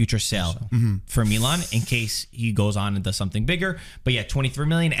 10% future sale for Milan in case he goes on and does something bigger. But yeah, 23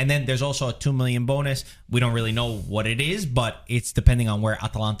 million. And then there's also a 2 million bonus. We don't really know what it is, but it's depending on where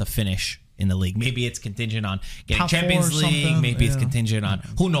Atalanta finish in the league. Maybe it's contingent on getting Top Champions four or League. something, Maybe it's contingent on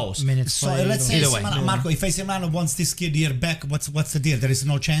who knows. Minutes So played. let's say, Either way. Marco, if AC Milan wants this kid here back, what's the deal? There is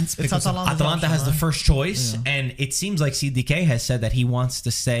no chance? It's Because Atalanta has the first choice, and it seems like CDK has said that he wants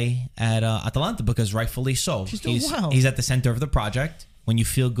to stay at Atalanta because rightfully so. He's doing well. He's at the center of the project. When you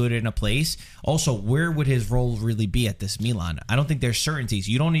feel good in a place, also where would his role really be at this Milan? I don't think there's certainties.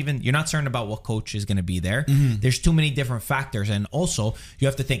 You're not certain about what coach is going to be there. There's too many different factors, and also you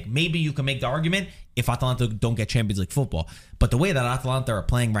have to think maybe you can make the argument if Atalanta don't get Champions League football. But the way that Atalanta are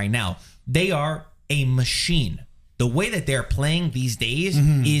playing right now, they are a machine. The way that they're playing these days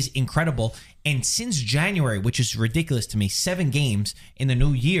is incredible. And since January, which is ridiculous to me, 7 games in the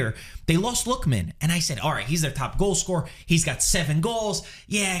new year, they lost Lookman. And I said, all right, he's their top goal scorer. He's got 7 goals.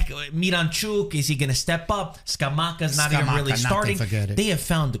 Yeah, Miranchuk, is he going to step up? Scamacca's not even really starting. They have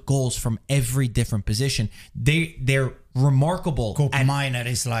found goals from every different position. They're remarkable Minor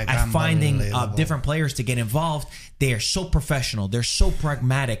is like at finding different players to get involved. They are so professional. They're so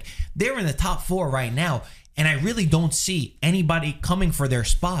pragmatic. They're in the top 4 right now. And I really don't see anybody coming for their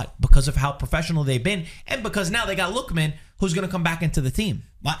spot because of how professional they've been and because now they got Lookman who's going to come back into the team.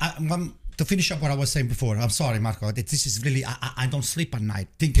 To finish up what I was saying before, I'm sorry, Marco. This is really, I don't sleep at night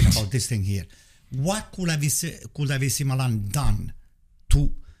thinking about this thing here. What could AC Milan done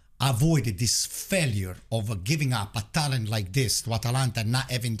to avoid this failure of giving up a talent like this to Atalanta and not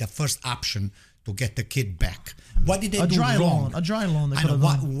having the first option to get the kid back? What did they do wrong? A dry loan.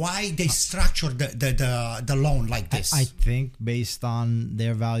 Why they structured the loan like this? I think based on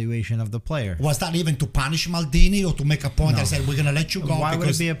their valuation of the player. Was that even to punish Maldini or to make a point that said we're going to let you go? Why would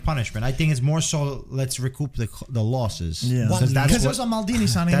it be a punishment? I think it's more so let's recoup the losses. Yeah, because there's a Maldini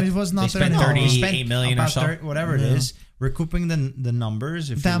signing. It was not they spent 38 million or so. Whatever it is, recouping the numbers.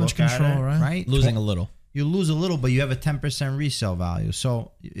 If damage you look control, at it, right? Losing a little. You lose a little, but you have a 10% resale value.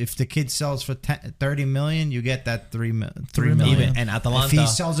 So if the kid sells for 30 million, you get that 3 million. Even, and Atalanta, if he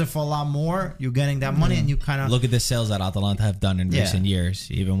sells it for a lot more, you're getting that money, and you kind of look at the sales that Atalanta have done in recent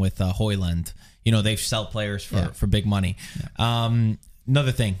years, even with Højlund. You know, they've sold players for big money. Yeah.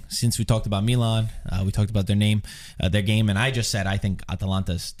 Another thing, since we talked about Milan, we talked about their game, and I just said I think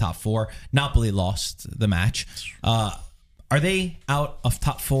Atalanta's top 4. Napoli lost the match. Are they out of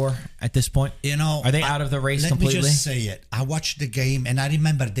top 4 at this point? You know, are they out of the race completely? Let me just say it. I watched the game and I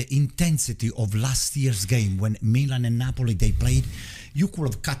remember the intensity of last year's game when Milan and Napoli they played. You could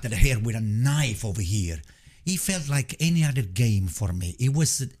have cut the hair with a knife over here. It felt like any other game for me. It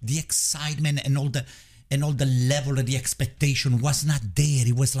was the excitement and all the level of the expectation was not there.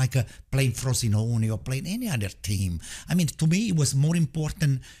 It was like playing Frosinone or playing any other team. I mean, to me, it was more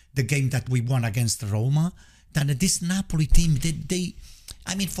important the game that we won against Roma than this Napoli team.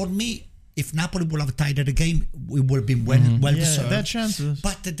 I mean, for me, if Napoli would have tied the game, we would have been well deserved. Their chances.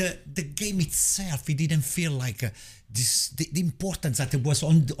 But the game itself, it didn't feel like the importance that it was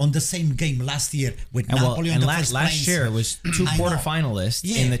on the same game last year with Napoli on the first last year it was 2 quarterfinalists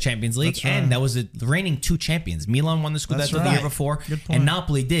in the Champions League, and that was the reigning 2 champions. Milan won the Scudetto the year before, and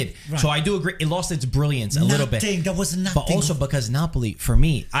Napoli did. Right. So I do agree. It lost its brilliance a little bit. There was nothing. But also because Napoli, for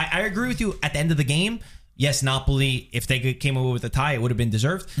me, I agree with you. At the end of the game, yes, Napoli, if they came away with a tie, it would have been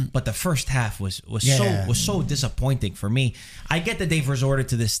deserved. But the first half was so disappointing for me. I get that they've resorted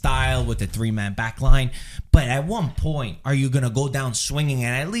to this style with the 3-man back line, but at one point, are you going to go down swinging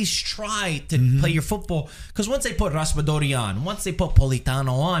and at least try to play your football? Because once they put Raspadori on, once they put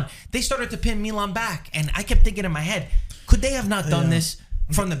Politano on, they started to pin Milan back. And I kept thinking in my head, could they have not done this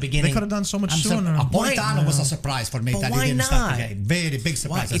from the beginning? They could have done so much sooner. Politano was a surprise for me. That he didn't start the game. Very big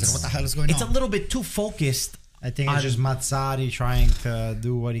surprise. I said, what the hell is going on? It's a little bit too focused. I think it's just Mazzarri trying to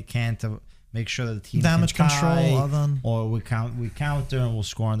do what he can to make sure that the team damage can control, tie, or we counter and we'll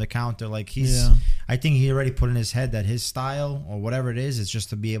score on the counter. Like I think he already put in his head that his style or whatever it is just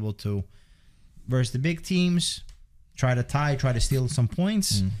to be able to versus the big teams, try to tie, try to steal some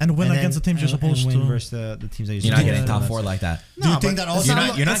points, and win against the teams you're supposed to. Win versus the teams that you're not getting top 4 like that. Do you think that also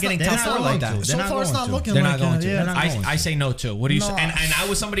you're not getting top 4 like that? So far, it's not looking like it. They're not going to. I say no too. What do you say? And I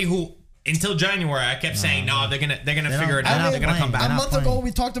was somebody who, until January, I kept saying, no, they're gonna figure it out. They're gonna come back. A month ago, we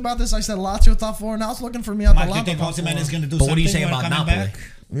talked about this. I said Lazio top 4. Now it's looking for me. Mike, you think Osimhen is gonna do something? But what do you say about Napoli? Back?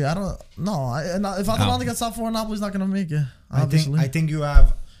 Yeah, I don't know. If Atalanta gets top 4, Napoli's not gonna make it. Obviously. I think you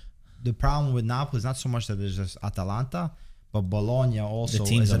have the problem with Napoli is not so much that there's just Atalanta, but Bologna also The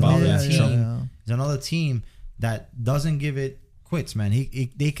teams is above, another yeah. team. Is another team that doesn't give it quits, man.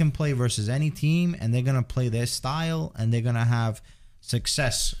 They can play versus any team, and they're gonna play their style, and they're gonna have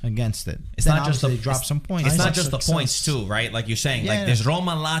success against it. It's Then not just obviously they drop some points. It's not Like just the success. points too, right? Like you're saying, Yeah. like there's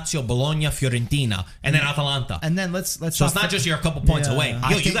Roma, Lazio, Bologna, Fiorentina, and then Atalanta. And then let's so it's not just you're a couple points Yeah. away. I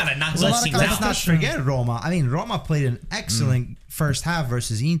Yo, think you gotta knock there's a those lot of teams Let's out. not forget Roma. I mean, Roma played an excellent first half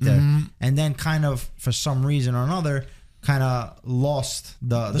versus Inter, and then kind of for some reason or another, kind of lost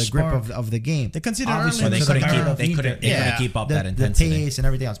the grip spark. of the game. They conceded Obviously, early. They to couldn't the keep. Inter. They couldn't Yeah. keep up the, that intensity. The pace and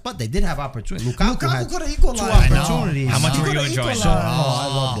everything else, but they did have opportunity. Lukaku had could have 2 equalized. opportunities. How much He were you coulda enjoying? equalized. I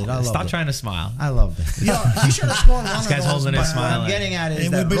loved it. I loved Stop it. trying to smile. I loved it. Yeah, he should have scored one This of guy's those, holding his but- smile. What I'm getting at is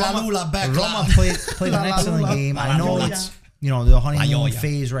It that will be La Lula back Roma now. played an La excellent Lula. game. La I know Lula. it's the honeymoon Lula.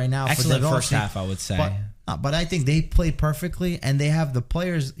 phase right now. Excellent for first Develsi, half, I would say. But I think they played perfectly, and they have the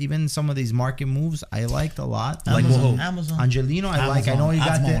players. Even some of these market moves, I liked a lot. Like Amazon. who? Amazon. Angelino, I like. I know he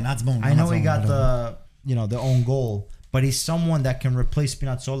got Azmoun, I know he Azmoun, got whatever. the own goal, but he's someone that can replace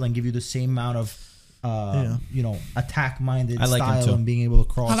Spinazzola and give you the same amount of attack minded I like him style too. and being able to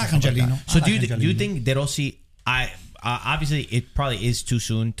cross. I like and stuff Angelino. that. So I do like you Angelino. think De Rossi? Obviously it probably is too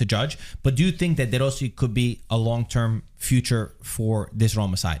soon to judge, but do you think that De Rossi could be a long-term future for this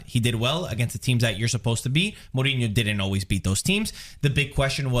Roma side? He did well against the teams that you're supposed to beat. Mourinho didn't always beat those teams. The big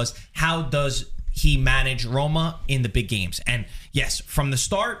question was, how does he manage Roma in the big games? And yes, from the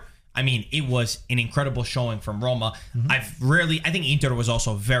start, I mean, it was an incredible showing from Roma. I think Inter was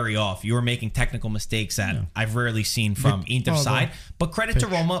also very off. You were making technical mistakes that I've rarely seen from Inter's side. But credit to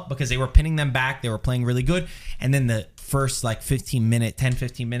Roma, because they were pinning them back. They were playing really good. And then the first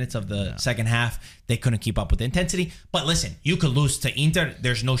 10-15 minutes of the second half, they couldn't keep up with the intensity. But listen, you could lose to Inter.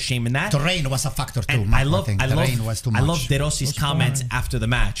 There's no shame in that. The rain was a factor too. And Marco, I love The rain was too much. I love De Rossi's comments after the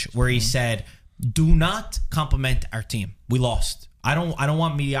match where he said, "Do not compliment our team. We lost. I don't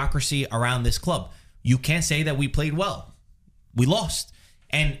want mediocrity around this club. You can't say that we played well. We lost."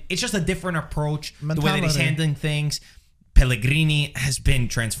 And it's just a different approach, the way that he's Mentality. handling things. Pellegrini has been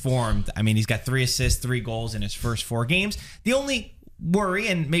transformed. I mean, he's got 3 assists, 3 goals in his first 4 games. The only worry,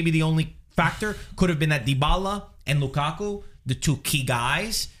 and maybe the only factor, could have been that Dybala and Lukaku, the 2 key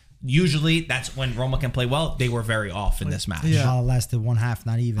guys, usually that's when Roma can play well. They were very off in this match. Yeah. Dybala lasted one half,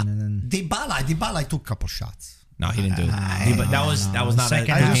 not even, and then Dybala took a couple shots. No, he didn't do it. But that was not a second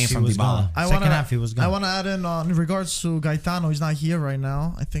good half game he from was gone. Dybala. Second half he was gone. I want to add in regards to Gaetano. He's not here right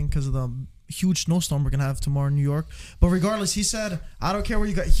now, I think, because of the huge snowstorm we're gonna have tomorrow in New York. But regardless, he said, "I don't care what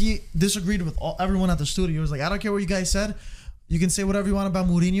you guys." He disagreed with everyone at the studio. He was like, "I don't care what you guys said. You can say whatever you want about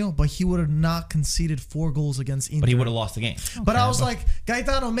Mourinho, but he would have not conceded 4 goals against Inter." But he would have lost the game. But I was like,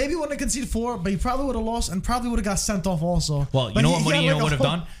 Gaetano, maybe he wouldn't have conceded 4, but he probably would have lost and probably would have got sent off also. Well, you But know he what had Mourinho like a would have whole-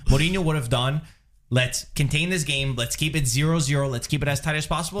 done? Mourinho would have done, let's contain this game. Let's keep it 0-0. Let's keep it as tight as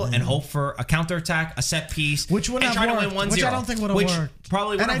possible and hope for a counterattack, a set piece. Which wouldn't and have try worked, to win 1-0. which I don't think would have which worked.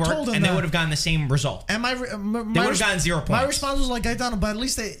 Probably would And have I worked, told him and they that. would have gotten the same result. And my They would have gotten 0 points. My response was like Gaetano, but at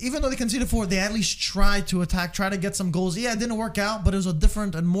least they, even though they conceded 4, they at least tried to attack, try to get some goals. Yeah, it didn't work out, but it was a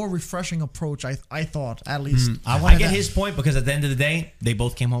different and more refreshing approach. I thought at least. I get his point because at the end of the day, they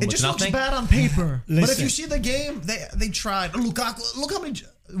both came home It with just nothing. looks bad on paper. But if Listen. you see the game, they tried. Lukaku, look how many.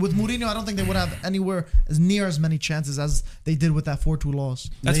 With Mourinho, I don't think they would have anywhere as near as many chances as they did with that 4-2 loss.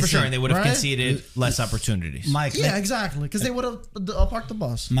 That's for Listen, sure, and they would have right? conceded less opportunities. Mike, Yeah, exactly, because they would have parked the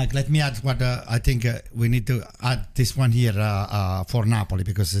bus. Mike, let me add what I think we need to add this one here for Napoli,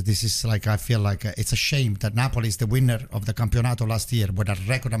 because this is I feel like it's a shame that Napoli is the winner of the Campionato last year with a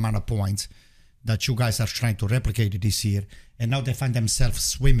record amount of points that you guys are trying to replicate this year, and now they find themselves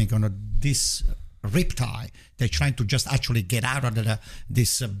swimming on this riptide. They're trying to just actually get out of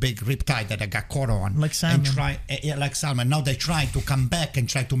this big riptide that I got caught on. Like salmon. Like salmon. Now they're trying to come back and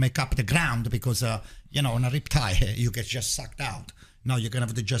try to make up the ground because, on a riptide, you get just sucked out. Now you're going to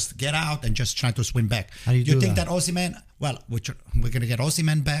have to just get out and just try to swim back. How do you do think that? that Osimhen, well, we're going to get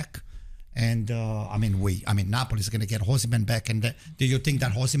Osimhen back. And Napoli is going to get Osimhen back. And do you think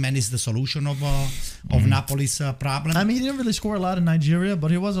that Osimhen is the solution of Napoli's problem? I mean, he didn't really score a lot in Nigeria, but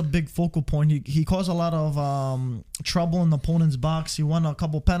he was a big focal point. He caused a lot of trouble in the opponent's box. He won a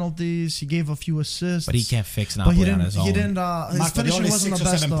couple penalties. He gave a few assists. But he can't fix But he Napoli on didn't. his own. He didn't. His Marco, finishing only wasn't 6 the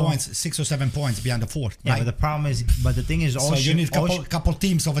or best. 7 Though. points, 6 or 7 points behind the fourth. yeah. Right? But the problem is, the thing is, So you need a couple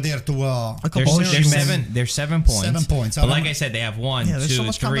teams over there to. A couple There's, zeros. there's seven. There's 7 points. 7 points. But like I said, they have Yeah, there's so 1, 2,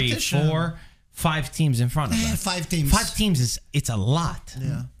 much 3, competition. 4, 5 teams in front of them. 5 teams. 5 teams it's a lot.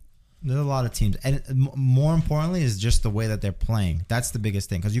 Yeah. there's a lot of teams, and more importantly is just the way that they're playing. That's the biggest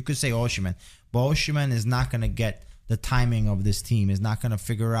thing, because you could say Osimhen, but Osimhen is not going to get the timing of this team. Is not going to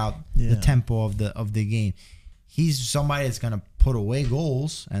figure out the tempo of the game. he's somebody that's going to put away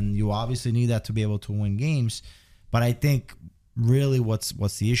goals, and you obviously need that to be able to win games. But I think really what's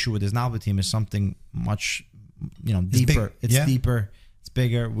the issue with this Napoli team is something much deeper. It's deeper. It's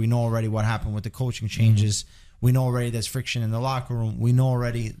bigger. We know already what happened with the coaching changes. We know already there's friction in the locker room. We know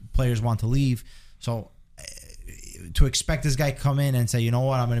already players want to leave. So to expect this guy come in and say, you know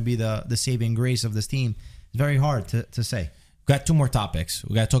what, I'm going to be the saving grace of this team, it's very hard to say. We got two more topics.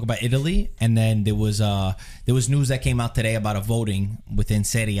 We got to talk about Italy, and then there was news that came out today about a voting within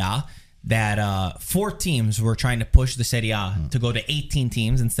Serie A that 4 teams were trying to push the Serie A to go to 18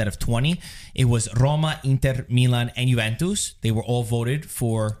 teams instead of 20. It was Roma, Inter, Milan, and Juventus. They were all voted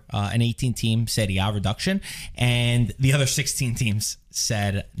for an 18-team Serie A reduction, and the other 16 teams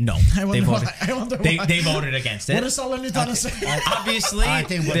said no. They voted against it. What is Salernitana saying? Obviously, I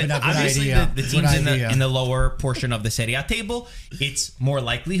think the teams in the lower portion of the Serie A table, it's more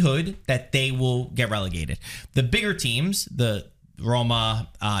likelihood that they will get relegated. The bigger teams, the Roma,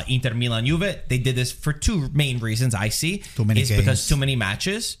 Inter, Milan, Juve, they did this for 2 main reasons I see. Too many games. Because too many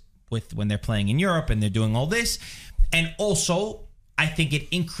matches when they're playing in Europe and they're doing all this. And also, I think it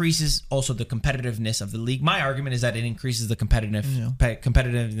increases also the competitiveness of the league. My argument is that it increases the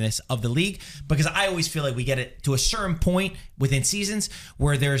competitiveness of the league, because I always feel like we get it to a certain point within seasons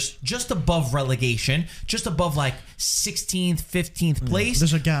where there's just above relegation, just above like 16th, 15th place.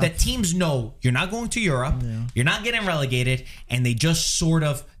 There's a gap. That teams know you're not going to Europe, you're not getting relegated, and they just sort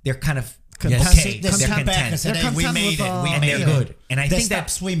of, they're kind of okay. They're content. We made it. And they're good. And I think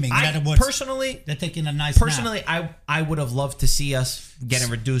that swimming. Personally, they're taking a nice nap. I would have loved to see us getting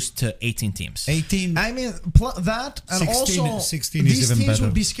reduced to 18 teams. 18. I mean, that and 16, also 16 these is even teams better.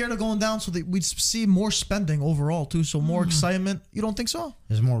 would be scared of going down, so we'd see more spending overall too. So more excitement. You don't think so?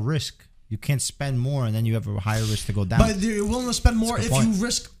 There's more risk. You can't spend more, and then you have a higher risk to go down. But you're willing to spend more if you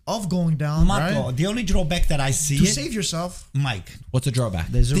risk of going down, Marco, right? the only drawback that I see To save yourself. Mike. What's the drawback?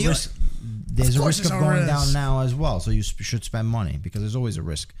 There's a risk. There's a risk of there's a going risk. down now as well, so you should spend money, because there's always a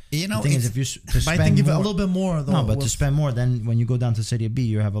risk. You know, the thing is, if you to But I spend think give it a more, little bit more though. no, but to spend more, then when you go down to Serie B,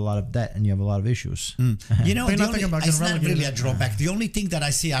 you have a lot of debt and you have a lot of issues. You know, But you're not thinking about it's getting not really a relegated. drawback. The only thing that I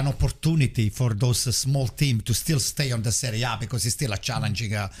see an opportunity for those small teams to still stay on the Serie A, because it's still a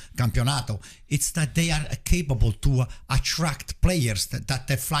challenging campionato, it's that they are capable to attract players that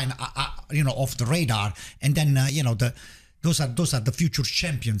they're flying, off the radar, and then those are the future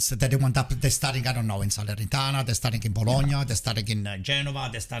champions that they want up. They're starting, I don't know, in Salernitana, they're starting in Bologna, they're starting in Genova,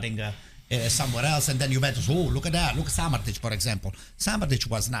 they're starting somewhere else, and then Juventus. Oh, look at that! Look at Samardžić, for example. Samardžić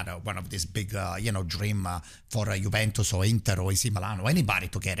was not one of these big, dream for Juventus or Inter or AC Milan or anybody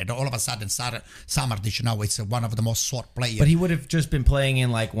to get it. All of a sudden, Samardžić now is one of the most sought players. But he would have just been playing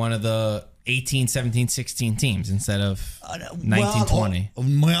in like one of the 18, 17, 16 teams instead of 19, 20.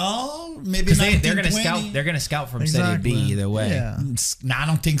 Well, maybe Because 19, they're going to 20. scout. They're going to scout from Exactly. Serie B either way. Yeah. No, I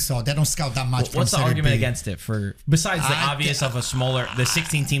don't think so. They don't scout that much. What's the from Serie argument B. against it? For besides the obvious of the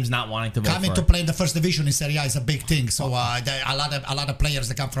 16 teams not wanting to vote Coming for to it? play in the first division in Serie A is a big thing. So a lot of players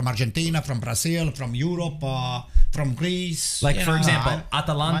that come from Argentina, from Brazil, from Europe, from Greece. Like, for example,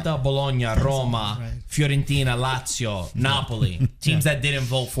 Atalanta, Bologna, Roma, Fiorentina, Lazio, Napoli, teams that didn't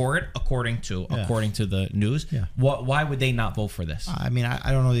vote for it, according to the news. Yeah. Why would they not vote for this? I mean,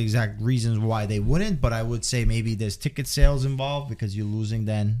 I don't know the exact reasons why they wouldn't, but I would say maybe there's ticket sales involved, because you're losing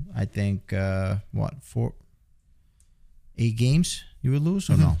then, I think, 8 games you would lose,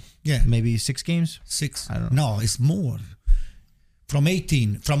 or no? Yeah. Maybe 6 games? 6. I don't know. No, it's more. From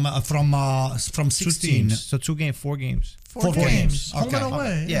 18, from 16. So 2 games, 4 games. 4 games. games. Home Okay. and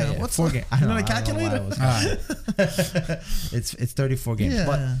away. Yeah, What's 4 the- games. You know the calculator? It's 34 games, Yeah.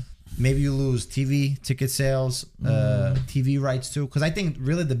 but maybe you lose TV ticket sales, TV rights too. Because I think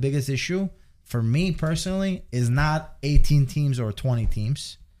really the biggest issue for me personally is not 18 teams or 20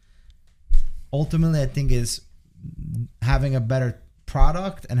 teams. Ultimately, I think is having a better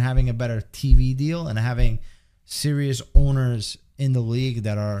product and having a better TV deal and having serious owners in the league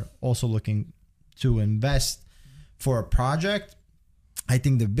that are also looking to invest for a project. I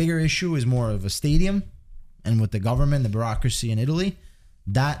think the bigger issue is more of a stadium, and with the government, the bureaucracy in Italy,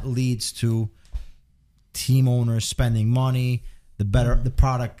 that leads to team owners spending money, the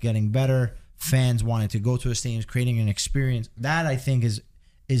product getting better, fans wanting to go to the stadiums, creating an experience. That I think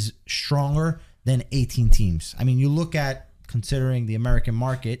is stronger than 18 teams. I mean, you look at considering the American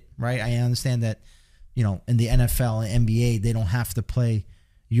market, right? I understand that, in the NFL and NBA, they don't have to play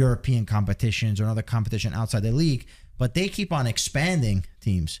European competitions or another competition outside the league, but they keep on expanding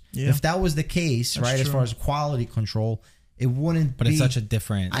teams. Yeah. If that was the case, That's right, as true. far as quality control, it wouldn't But be. it's such a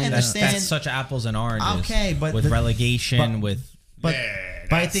different. I understand. That's such apples and oranges. Okay, but with relegation, but- with But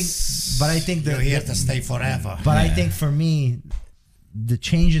But I think you're here to stay forever. But I think for me, the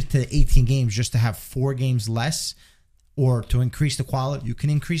changes to 18 games just to have 4 games less, or to increase the quality. You can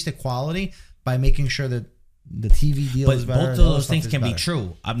increase the quality by making sure that the TV deal is better. But both of those things can be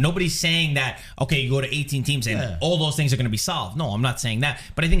true. Nobody's saying that, okay, you go to 18 teams and all those things are going to be solved. No, I'm not saying that.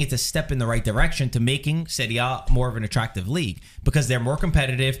 But I think it's a step in the right direction to making Serie A more of an attractive league, because they're more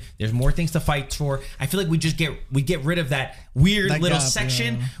competitive. There's more things to fight for. I feel like we get rid of that weird little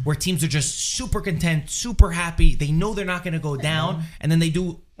section where teams are just super content, super happy. They know they're not going to go down, and then they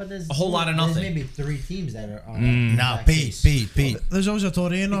do a whole lot of nothing. There's maybe 3 teams that are now, Pete. There's always a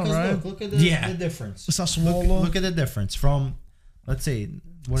Torino, because right? Look at the difference. Sassuolo. Look at the difference from, let's say,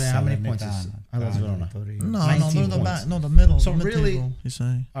 how many points is Hellas Verona? No, the middle. So the really, table, you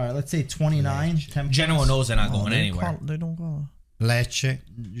say. All right, let's say 29. 10 Genoa points. knows they're not going anywhere. They don't go. Lecce.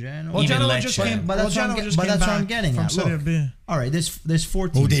 Genoa. Well, Even Genoa Lecce. just came. But that's, Genoa just came what I'm back getting from at. Serie Look. B. All right, there's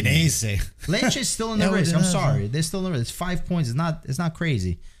 14. Udinese. Lecce is still in the race. I'm Udinese. sorry, they're still in the race. It's 5 points. It's not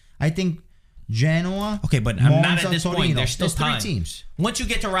crazy. I think Genoa. Okay, but I'm not Monza, at this point. Torino. There's still There's time. 3 teams. Once you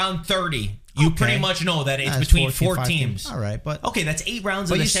get to round 30, you pretty much know that it's That's between 14, 4 5 teams. All right, but Okay, that's 8 rounds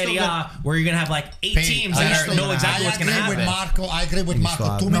But of the you still Serie A got- where you're going to have like 8 teams I that know exactly what's going to happen. I agree with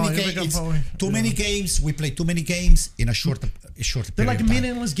Marco. Too No, many you become games. probably- Too many games. We play too many games in a short They're period like of time.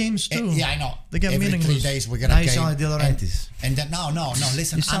 meaningless games too. Yeah, I know. They get Every 3 meaningless. days we get Now a you game. sound like De Laurentiis. And then no.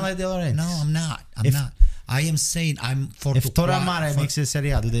 Listen, You sound like De Laurentiis. No, I'm not. I'm not. I am saying I'm for. if Torre makes it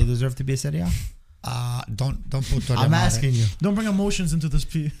Serie A, do they deserve to be a Serie A? Don't put Torre I'm asking you. Don't bring emotions into this.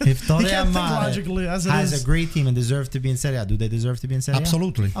 If Torre You can't think logically as it has is. a great team and deserves to be in Serie A, do they deserve to be in Serie A?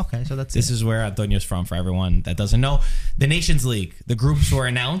 Absolutely. Okay, so that's This is where Antonio's from, for everyone that doesn't know. The Nations League, the groups were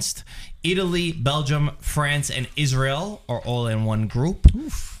announced. Italy, Belgium, France, and Israel are all in one group.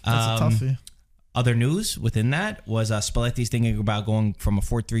 That's a toughie. Other news within that was Spalletti's thinking about going from a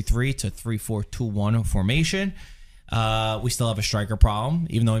 4-3-3 to 3-4-2-1 formation. We still have a striker problem,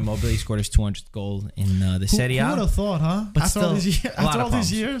 even though Immobile scored his 200th goal in the Serie A. Who would have thought, huh? But after still, all these years, a lot after of all these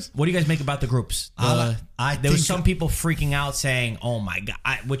problems. years. What do you guys make about the groups? I There was think- some people freaking out saying, "Oh my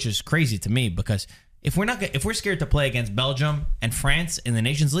god," which is crazy to me, because if we're scared to play against Belgium and France in the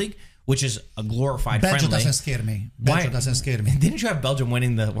Nations League, which is a glorified Belgium friendly, doesn't scare me. Why- Belgium doesn't scare me. Didn't you have Belgium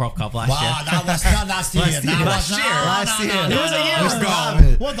winning the World Cup last Wow, year? that was not last year. Last year. Last year. It was a year We ago. still have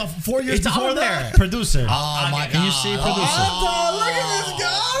it. What, the 4 years It's before on that? there. Producer. Oh my God. Can you see producer? Anton, look at this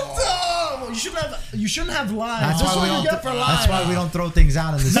guy, Anton. You shouldn't have lied. That's That's why we what you don't. get for lying. That's why we don't throw things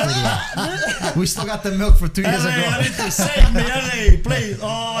out in this video. We still got the milk for 2 years ago. Save me, LA, please.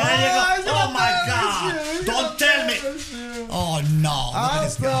 Oh, there you he's go. gonna Oh my embarrass God. you. Don't tell me. Oh no. Look at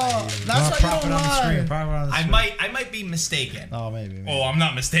this guy. That's why you don't lie. Prop it on the I screen. might be mistaken. Oh, maybe. Oh, I'm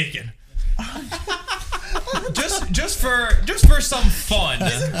not mistaken. just for some fun.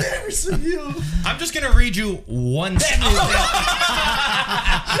 Embarrassing you. I'm just gonna read you one.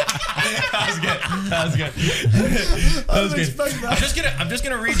 That was good. I'm just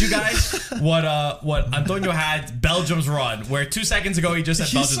gonna read you guys what Antonio had Belgium's run. Where 2 seconds ago he just said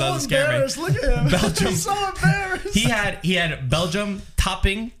He's Belgium so doesn't scare me. embarrassed. Look at him. Belgium. He's so embarrassed. He had Belgium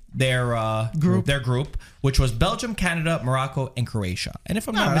topping their group, which was Belgium, Canada, Morocco, and Croatia. And if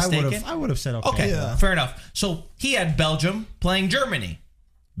I'm not mistaken, I would have said okay. okay, Yeah. fair enough. So he had Belgium playing Germany.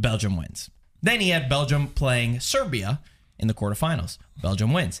 Belgium wins. Then he had Belgium playing Serbia in the quarterfinals.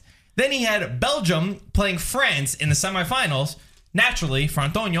 Belgium wins. Then he had Belgium playing France in the semifinals. Naturally, for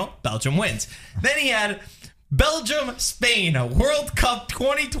Antonio, Belgium wins. Then he had Belgium, Spain, World Cup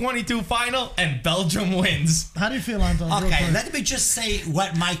 2022 final, and Belgium wins. How do you feel, Anton? Real Okay, quick. let me just say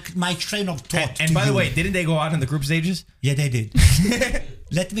what my train of thought. And to by the you. way, didn't they go out in the group stages? Yeah, they did.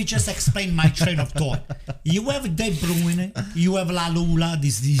 Let me just explain my train of thought. You have De Bruyne, you have La Lula,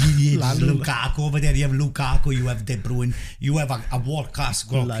 this Lukaku over there. You have Lukaku, you have De Bruyne, you have a world class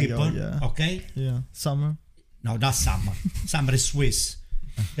goalkeeper. yeah. Okay, Yeah, summer. no, that's Summer. Summer is Swiss.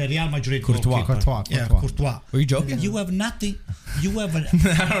 The Real Madrid Courtois. goalkeeper. Yeah, Courtois. Were you joking? You have nothing. You have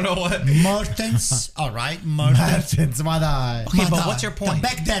I don't know what. Mertens. All right, Mertens. Mertens, my guy. Okay, but what's your point?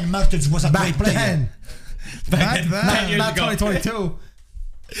 Back then, Mertens was a Back great player. then. Back then. 10 years Not ago. 2022.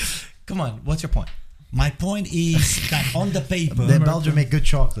 Come on, what's your point? My point is that on the paper, Then Belgium make good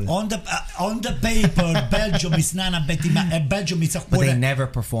chocolate. on the paper, Belgium is not a betting. Belgium is a But they never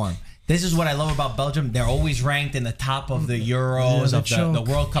perform. This is what I love about Belgium. They're always ranked in the top of the Euros, Yeah, of the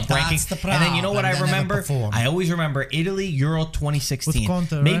World Cup That's ranking. the And then you know what problem. I They never remember? perform. I always remember Italy Euro 2016. With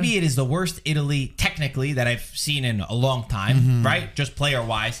Conte, right? Maybe it is the worst Italy technically that I've seen in a long time, right? Just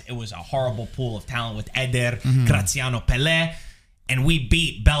player-wise, it was a horrible pool of talent with Eder, Graziano, Pelé. and we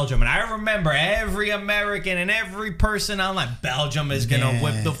beat Belgium. And I remember every American and every person online, Belgium is going to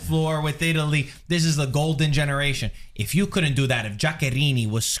whip the floor with Italy. This is the golden generation. If you couldn't do that, if Giaccherini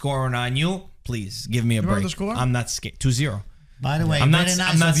was scoring on you, please give me a break. The score? I'm not scared. 2-0. By the way, I'm not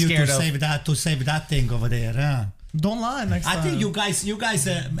of you scared to save that thing over there. Huh? Don't lie next time. I think you guys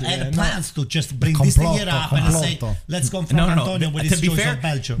had plans to just bring this thing here up and say, let's confront Antonio with his choice of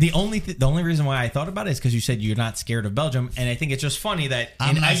Belgium. The only reason why I thought about it is because you said you're not scared of Belgium, and I think it's just funny that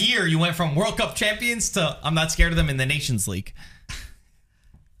in a year you went from World Cup champions to I'm not scared of them in the Nations League.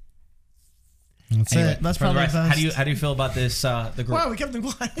 That's Anyway, it. That's for the probably rest, best. how do you feel about this the group? Wow, we kept them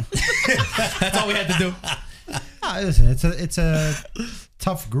quiet. That's all we had to do. Listen, it's a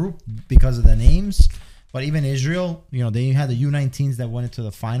tough group because of the names. But even Israel, they had the U19s that went into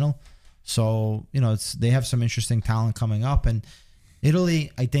the final. So, they have some interesting talent coming up. And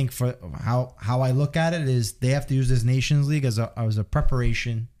Italy, I think for how I look at it is they have to use this Nations League as a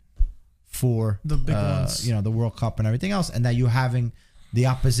preparation for The big ones. the World Cup and everything else. And that you're having the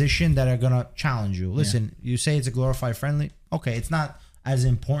opposition that are going to challenge you. Listen, you say it's a glorified friendly. Okay, it's not as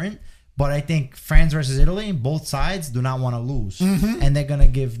important. But I think France versus Italy, both sides do not want to lose, and they're gonna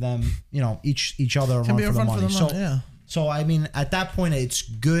give them, each other a run for the money. So I mean, at that point, it's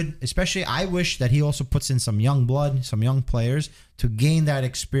good. Especially, I wish that he also puts in some young blood, some young players to gain that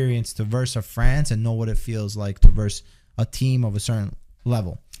experience to verse France and know what it feels like to verse a team of a certain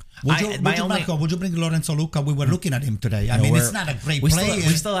level. Would you bring Lorenzo Luca? We were looking at him today. I mean, it's not a great player.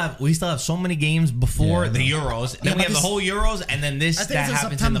 We still have so many games before the Euros. Then we have the whole Euros, and then that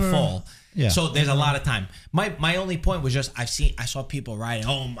happens in the fall. Yeah. So there's a lot of time. My only point was just I saw people writing,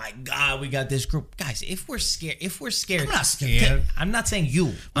 "Oh my God, we got this group." Guys, if we're scared, I'm not scared. I'm not saying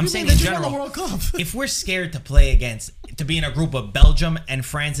you. I'm saying in in general. general. The World Cup. If we're scared to be in a group of Belgium and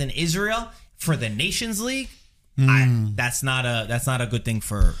France and Israel for the Nations League. That's not a good thing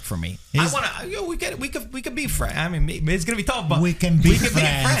for me. We could beat France. I mean, it's gonna be tough, but we can beat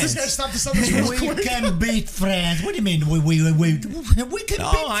France. This guy stopped the Southern We can beat France. What do you mean? We can beat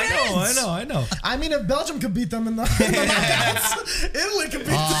France. I know. I mean, if Belgium could beat them in the knockouts, Italy could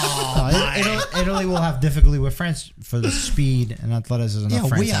beat them. Italy will have difficulty with France for the speed and athleticism. Yeah,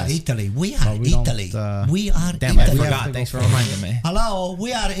 France we are has. Italy. We are Italy. We are Damn, I Italy. forgot. Thanks for reminding me. Hello,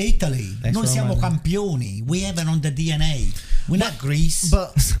 we are Italy. Noi siamo campioni. We have it on the DNA. We're not Greece.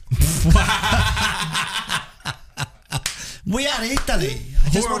 But we are Italy. I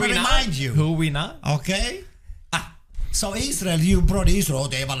just want to remind you. Who are we not? Okay? So Israel, you brought Israel.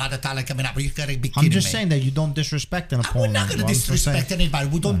 They have a lot of talent coming up. You gotta be kidding me. I'm just saying that you don't disrespect an opponent. We're not going to disrespect anybody.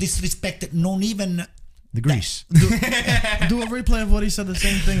 We don't disrespect not even the Greece. do a replay of what he said. The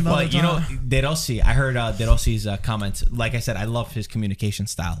same thing. Well, De Rossi. I heard De Rossi's comments. Like I said, I love his communication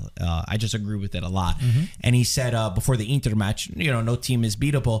style. I just agree with it a lot. And he said before the Inter match, no team is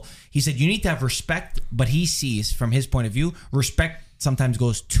beatable. He said you need to have respect, but he sees from his point of view, respect sometimes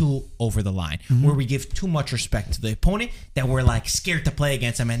goes too over the line, where we give too much respect to the opponent that we're like scared to play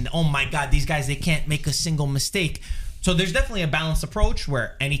against them. And oh my God, these guys, they can't make a single mistake. So there's definitely a balanced approach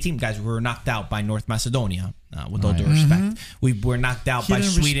where any team, guys, we were knocked out by North Macedonia, with all due respect. We were knocked out by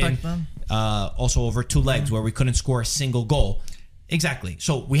Sweden, also over two legs where we couldn't score a single goal. Exactly.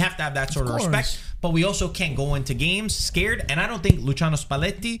 So we have to have that sort of respect, but we also can't go into games scared. And I don't think Luciano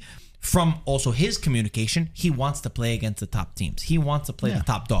Spalletti, from also his communication, he wants to play against the top teams. He wants to play the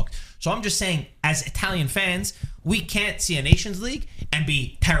top dogs. So I'm just saying, as Italian fans, we can't see a Nations League and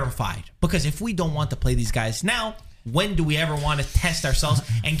be terrified. Because if we don't want to play these guys now, when do we ever want to test ourselves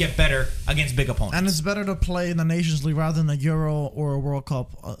and get better against big opponents? And it's better to play in the Nations League rather than a Euro or a World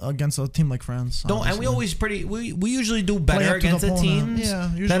Cup against a team like France. And we always we usually do better against the teams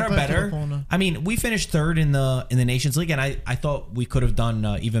that are better. I mean, we finished third in the Nations League, and I thought we could have done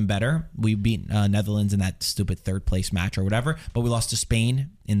even better. We beat Netherlands in that stupid third place match or whatever, but we lost to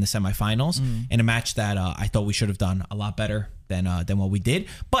Spain in the semifinals in a match that I thought we should have done a lot better than what we did.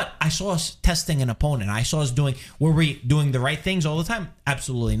 But I saw us testing an opponent. I saw us were we doing the right things all the time?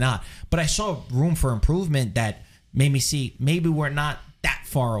 Absolutely not. But I saw room for improvement that made me see maybe we're not that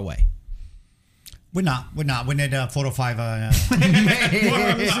far away. We're not. We need 4 or 5. You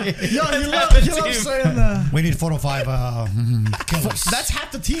love saying that. We need 4 or 5 killers. That's half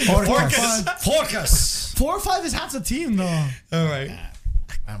the team. Focus. 4 or 5 is half the team, though. All right.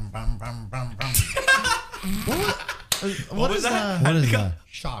 What was that? What is that?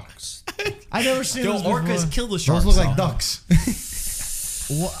 Sharks. I never seen those orcas before. kill the sharks. Those look like ducks.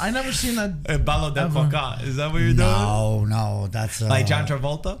 Well, I never seen that. Ballo del Foca. Is that what you're doing? No, that's like John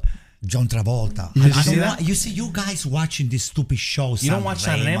Travolta. John Travolta. You I see don't that? you see you guys watching these stupid shows. You don't watch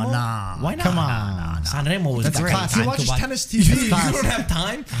Sanremo? Nah. Why not? Come on. Sanremo was That's a great. classic. He Time watches to watch- tennis TV. You don't have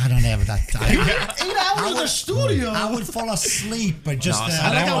time? I don't have that time. 8 hours in the studio. I would fall asleep and just No,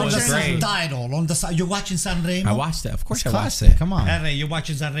 Sanremo on the was great. subtitle on the side. You watching Sanremo? I watched it. Of course, I watched Classic. it. Come on. Henry, you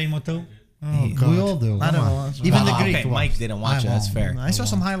watching Sanremo too? We all do. I Come don't on. watch it. Even the Okay, Greek one. Mike didn't watch it. That's fair. I saw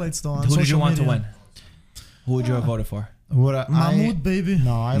some highlights though on Who did you social want to media. win? Who would you have voted for? Mahmoud, baby.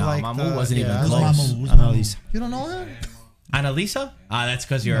 No, I No, like Mahmoud wasn't even I close. like Mahmoud. Annalisa. You don't know him? Annalisa? Ah, that's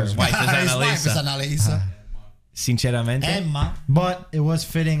because your wife is His wife is Annalisa. Annalisa. Sinceramente. Emma. But it was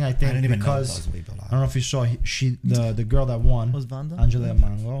fitting, I I think, didn't even know because those people. I don't know if you saw the girl that won Was Vanda? Angela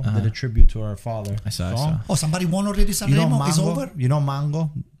Mango did a tribute to her father. I saw. Oh, somebody won already You know Sanremo? It's Mango? over? You know Mango?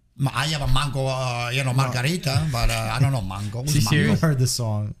 I have a mango, margarita, but I don't know mango. Who's She mango? serious? You heard the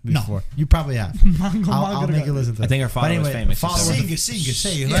song No. before. You probably have. Mango I'll Margarita. make you listen to it. I think her father But was famous, she father said. was Sing it,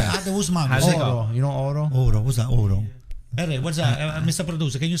 say it. Yeah. Who's mango? How's it go? Oro. You know Oro? Oro, what's that? Oro. Hey, what's that? Mr.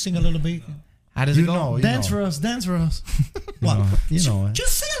 Producer, can you sing a little bit? How does it You go? know. You Dance know. for us, dance for us. What? You know it.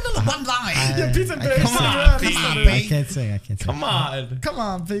 Just sing a little one line. Pizza I Bear, can't come sing. on, Pete. come on, I Pete. can't sing. I can't sing. Come on. Come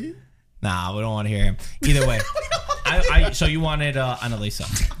on, Pete. Nah, we don't want to hear him. Either way. So you wanted Annalisa.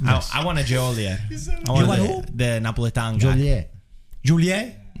 I wanted Giulia. I wanted want who? the Napolitan guy. Joliet.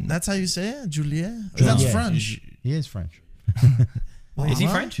 Juliet? That's how you say it? Juliet? That's Joliet. French. He is French. Is he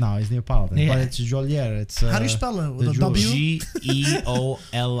What? French? No, he's Neapolitan. Yeah. But it's Joliet. It's How do you spell it? With the a W?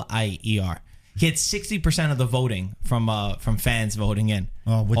 Geolier. He had 60% of the voting from fans voting in.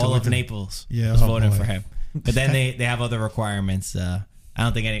 Oh, All of Naples Yeah, was oh voting boy. for him. But then they have other requirements. I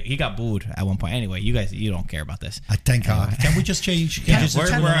don't think he got booed at one point. Anyway, you don't care about this. I thank God. Can we just change? Can Yeah, you just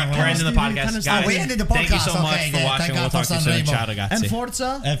we're ending the TV, podcast, tennis guys. TV. we ended the Thank you podcast, so much okay, for yeah, watching. thank We'll God talk for to you soon. Sanremo. Ciao, ragazzi. And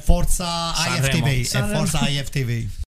Forza? Forza Sanremo. IFTV. Sanremo. Forza IFTV.